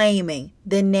 claiming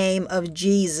the name of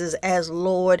Jesus as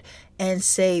Lord and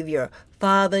Savior.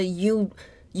 Father, you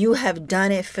have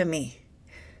done it for me.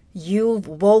 You've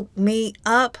woke me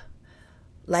up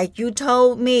like you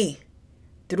told me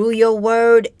through your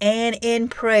word and in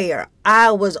prayer.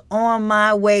 I was on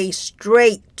my way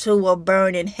straight to a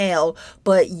burning hell,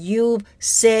 but you've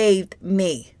saved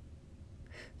me.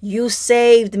 You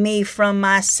saved me from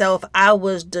myself. I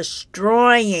was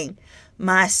destroying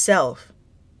myself.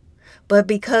 But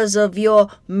because of your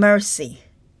mercy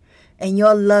and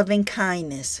your loving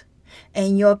kindness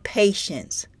and your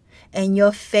patience and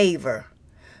your favor,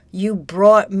 you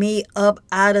brought me up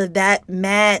out of that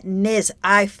madness.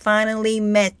 I finally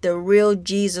met the real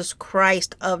Jesus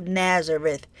Christ of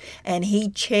Nazareth, and he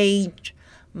changed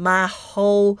my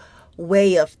whole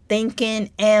way of thinking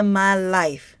and my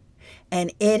life.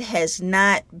 And it has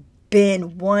not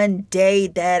been one day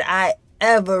that I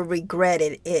ever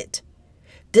regretted it.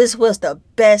 This was the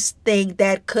best thing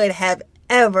that could have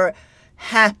ever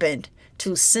happened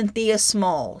to Cynthia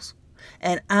Smalls.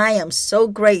 And I am so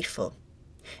grateful.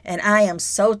 And I am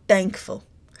so thankful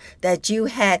that you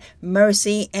had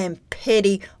mercy and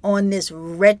pity on this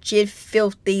wretched,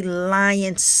 filthy,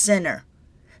 lying sinner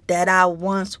that I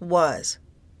once was.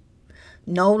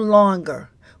 No longer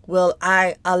will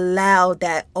I allow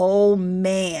that old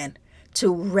man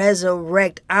to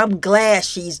resurrect. I'm glad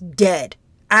she's dead.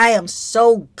 I am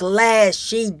so glad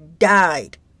she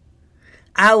died.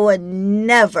 I would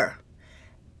never,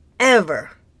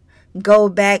 ever go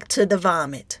back to the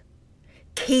vomit.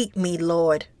 Keep me,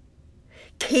 Lord.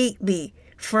 Keep me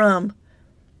from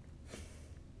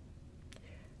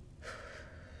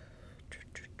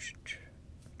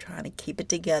trying to keep it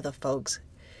together, folks.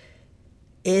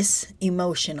 It's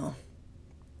emotional.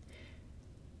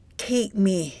 Keep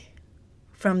me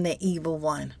from the evil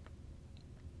one.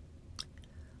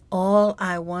 All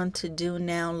I want to do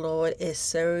now, Lord, is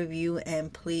serve you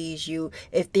and please you.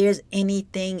 If there's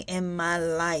anything in my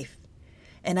life,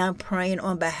 and I'm praying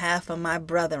on behalf of my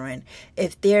brethren,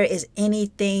 if there is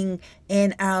anything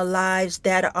in our lives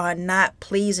that are not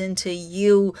pleasing to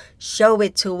you, show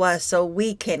it to us so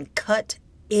we can cut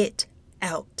it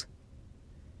out.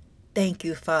 Thank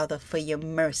you, Father, for your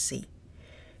mercy.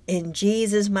 In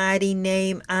Jesus' mighty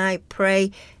name I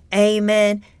pray.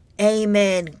 Amen.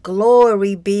 Amen.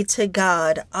 Glory be to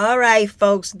God. All right,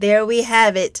 folks, there we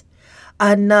have it.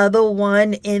 Another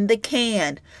one in the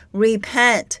can.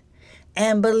 Repent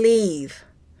and believe.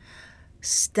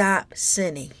 Stop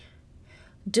sinning.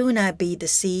 Do not be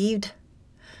deceived.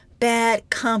 Bad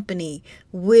company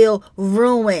will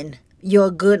ruin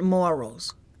your good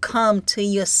morals. Come to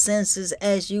your senses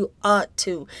as you ought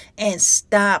to and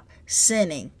stop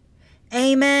sinning.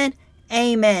 Amen.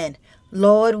 Amen.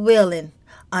 Lord willing,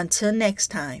 until next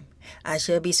time, I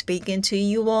shall be speaking to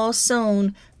you all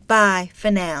soon. Bye for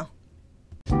now.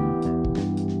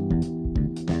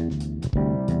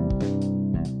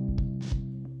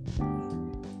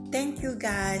 Thank you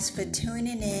guys for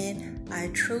tuning in. I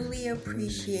truly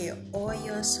appreciate all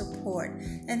your support.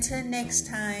 Until next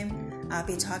time, I'll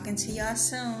be talking to y'all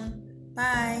soon.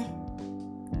 Bye.